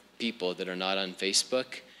demographic of people that are not on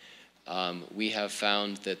Facebook. We have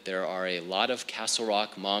found that there are a lot of Castle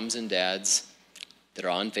Rock moms and dads that are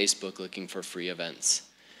on Facebook looking for free events.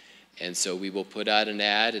 And so we will put out an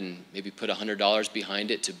ad and maybe put $100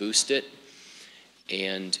 behind it to boost it,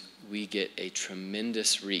 and we get a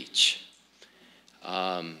tremendous reach.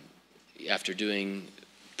 After doing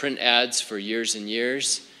print ads for years and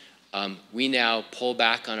years, we now pull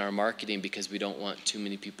back on our marketing because we don't want too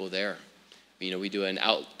many people there. We do an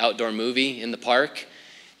outdoor movie in the park,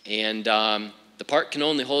 and the park can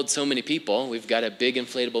only hold so many people. We've got a big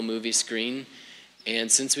inflatable movie screen, and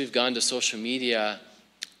since we've gone to social media,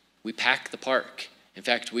 we pack the park. In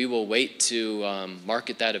fact, we will wait to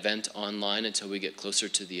market that event online until we get closer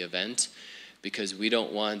to the event, because we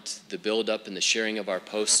don't want the buildup and the sharing of our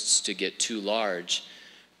posts to get too large,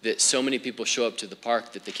 that so many people show up to the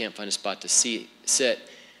park that they can't find a spot to sit,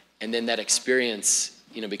 and then that experience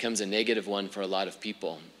becomes a negative one for a lot of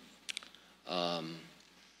people. So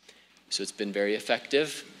it's been very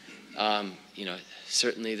effective.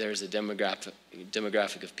 Certainly there's a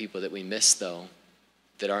demographic of people that we miss, though,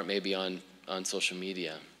 that aren't maybe on social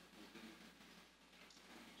media.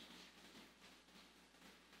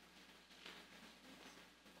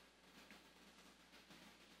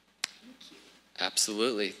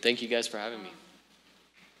 Absolutely. Thank you guys for having me.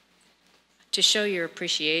 To show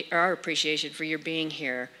our appreciation for your being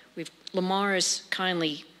here, Lamar has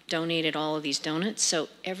kindly donated all of these donuts, so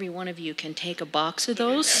every one of you can take a box of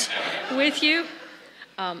those with you.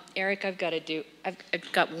 Eric, I've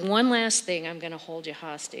got one last thing I'm going to hold you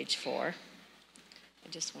hostage for. I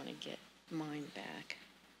just want to get mine back.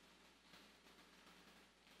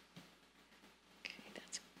 Okay,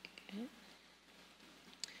 that's good.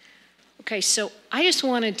 Okay, so I just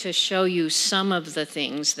wanted to show you some of the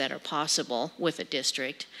things that are possible with a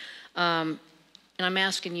district. And I'm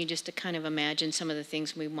asking you just to kind of imagine some of the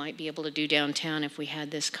things we might be able to do downtown if we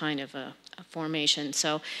had this kind of a formation.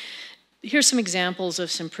 So here's some examples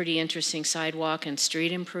of some pretty interesting sidewalk and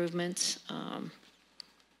street improvements.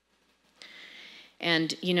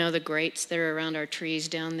 And the grates that are around our trees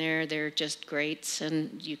down there, they're just grates,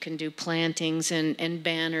 and you can do plantings and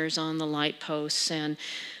banners on the light posts, and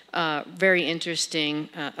very interesting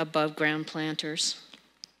above ground planters.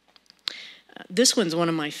 This one's one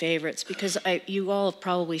of my favorites because you all have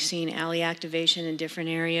probably seen alley activation in different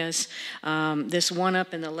areas. This one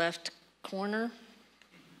up in the left corner,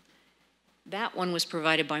 that one was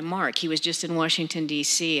provided by Mark. He was just in Washington,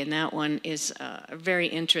 D.C., and that one is a very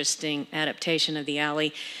interesting adaptation of the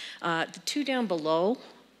alley. The two down below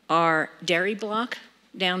are Dairy Block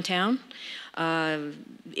downtown.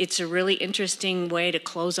 It's a really interesting way to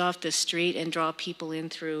close off the street and draw people in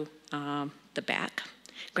through the back.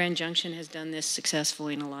 Grand Junction has done this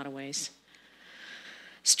successfully in a lot of ways.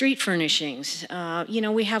 Street furnishings.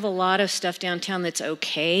 We have a lot of stuff downtown that's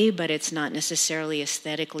okay, but it's not necessarily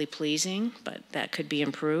aesthetically pleasing, but that could be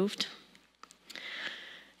improved.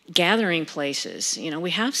 gathering places. You know,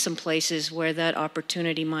 we have some places where that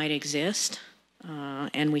opportunity might exist,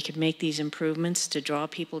 and we could make these improvements to draw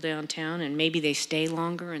people downtown, and maybe they stay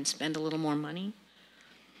longer and spend a little more money.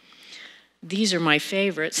 These are my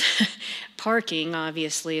favorites. Parking,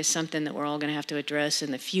 obviously, is something that we're all going to have to address in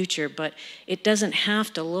the future, but it doesn't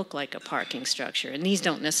have to look like a parking structure. And these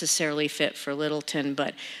don't necessarily fit for Littleton,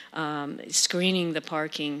 but screening the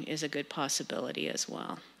parking is a good possibility as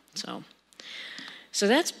well. So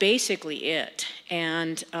that's basically it.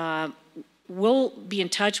 And we'll be in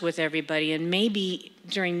touch with everybody, and maybe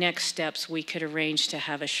during next steps we could arrange to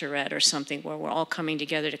have a charrette or something where we're all coming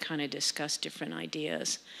together to kind of discuss different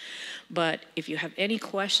ideas. But if you have any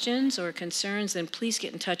questions or concerns, then please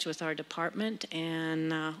get in touch with our department,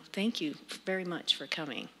 and thank you very much for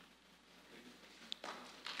coming.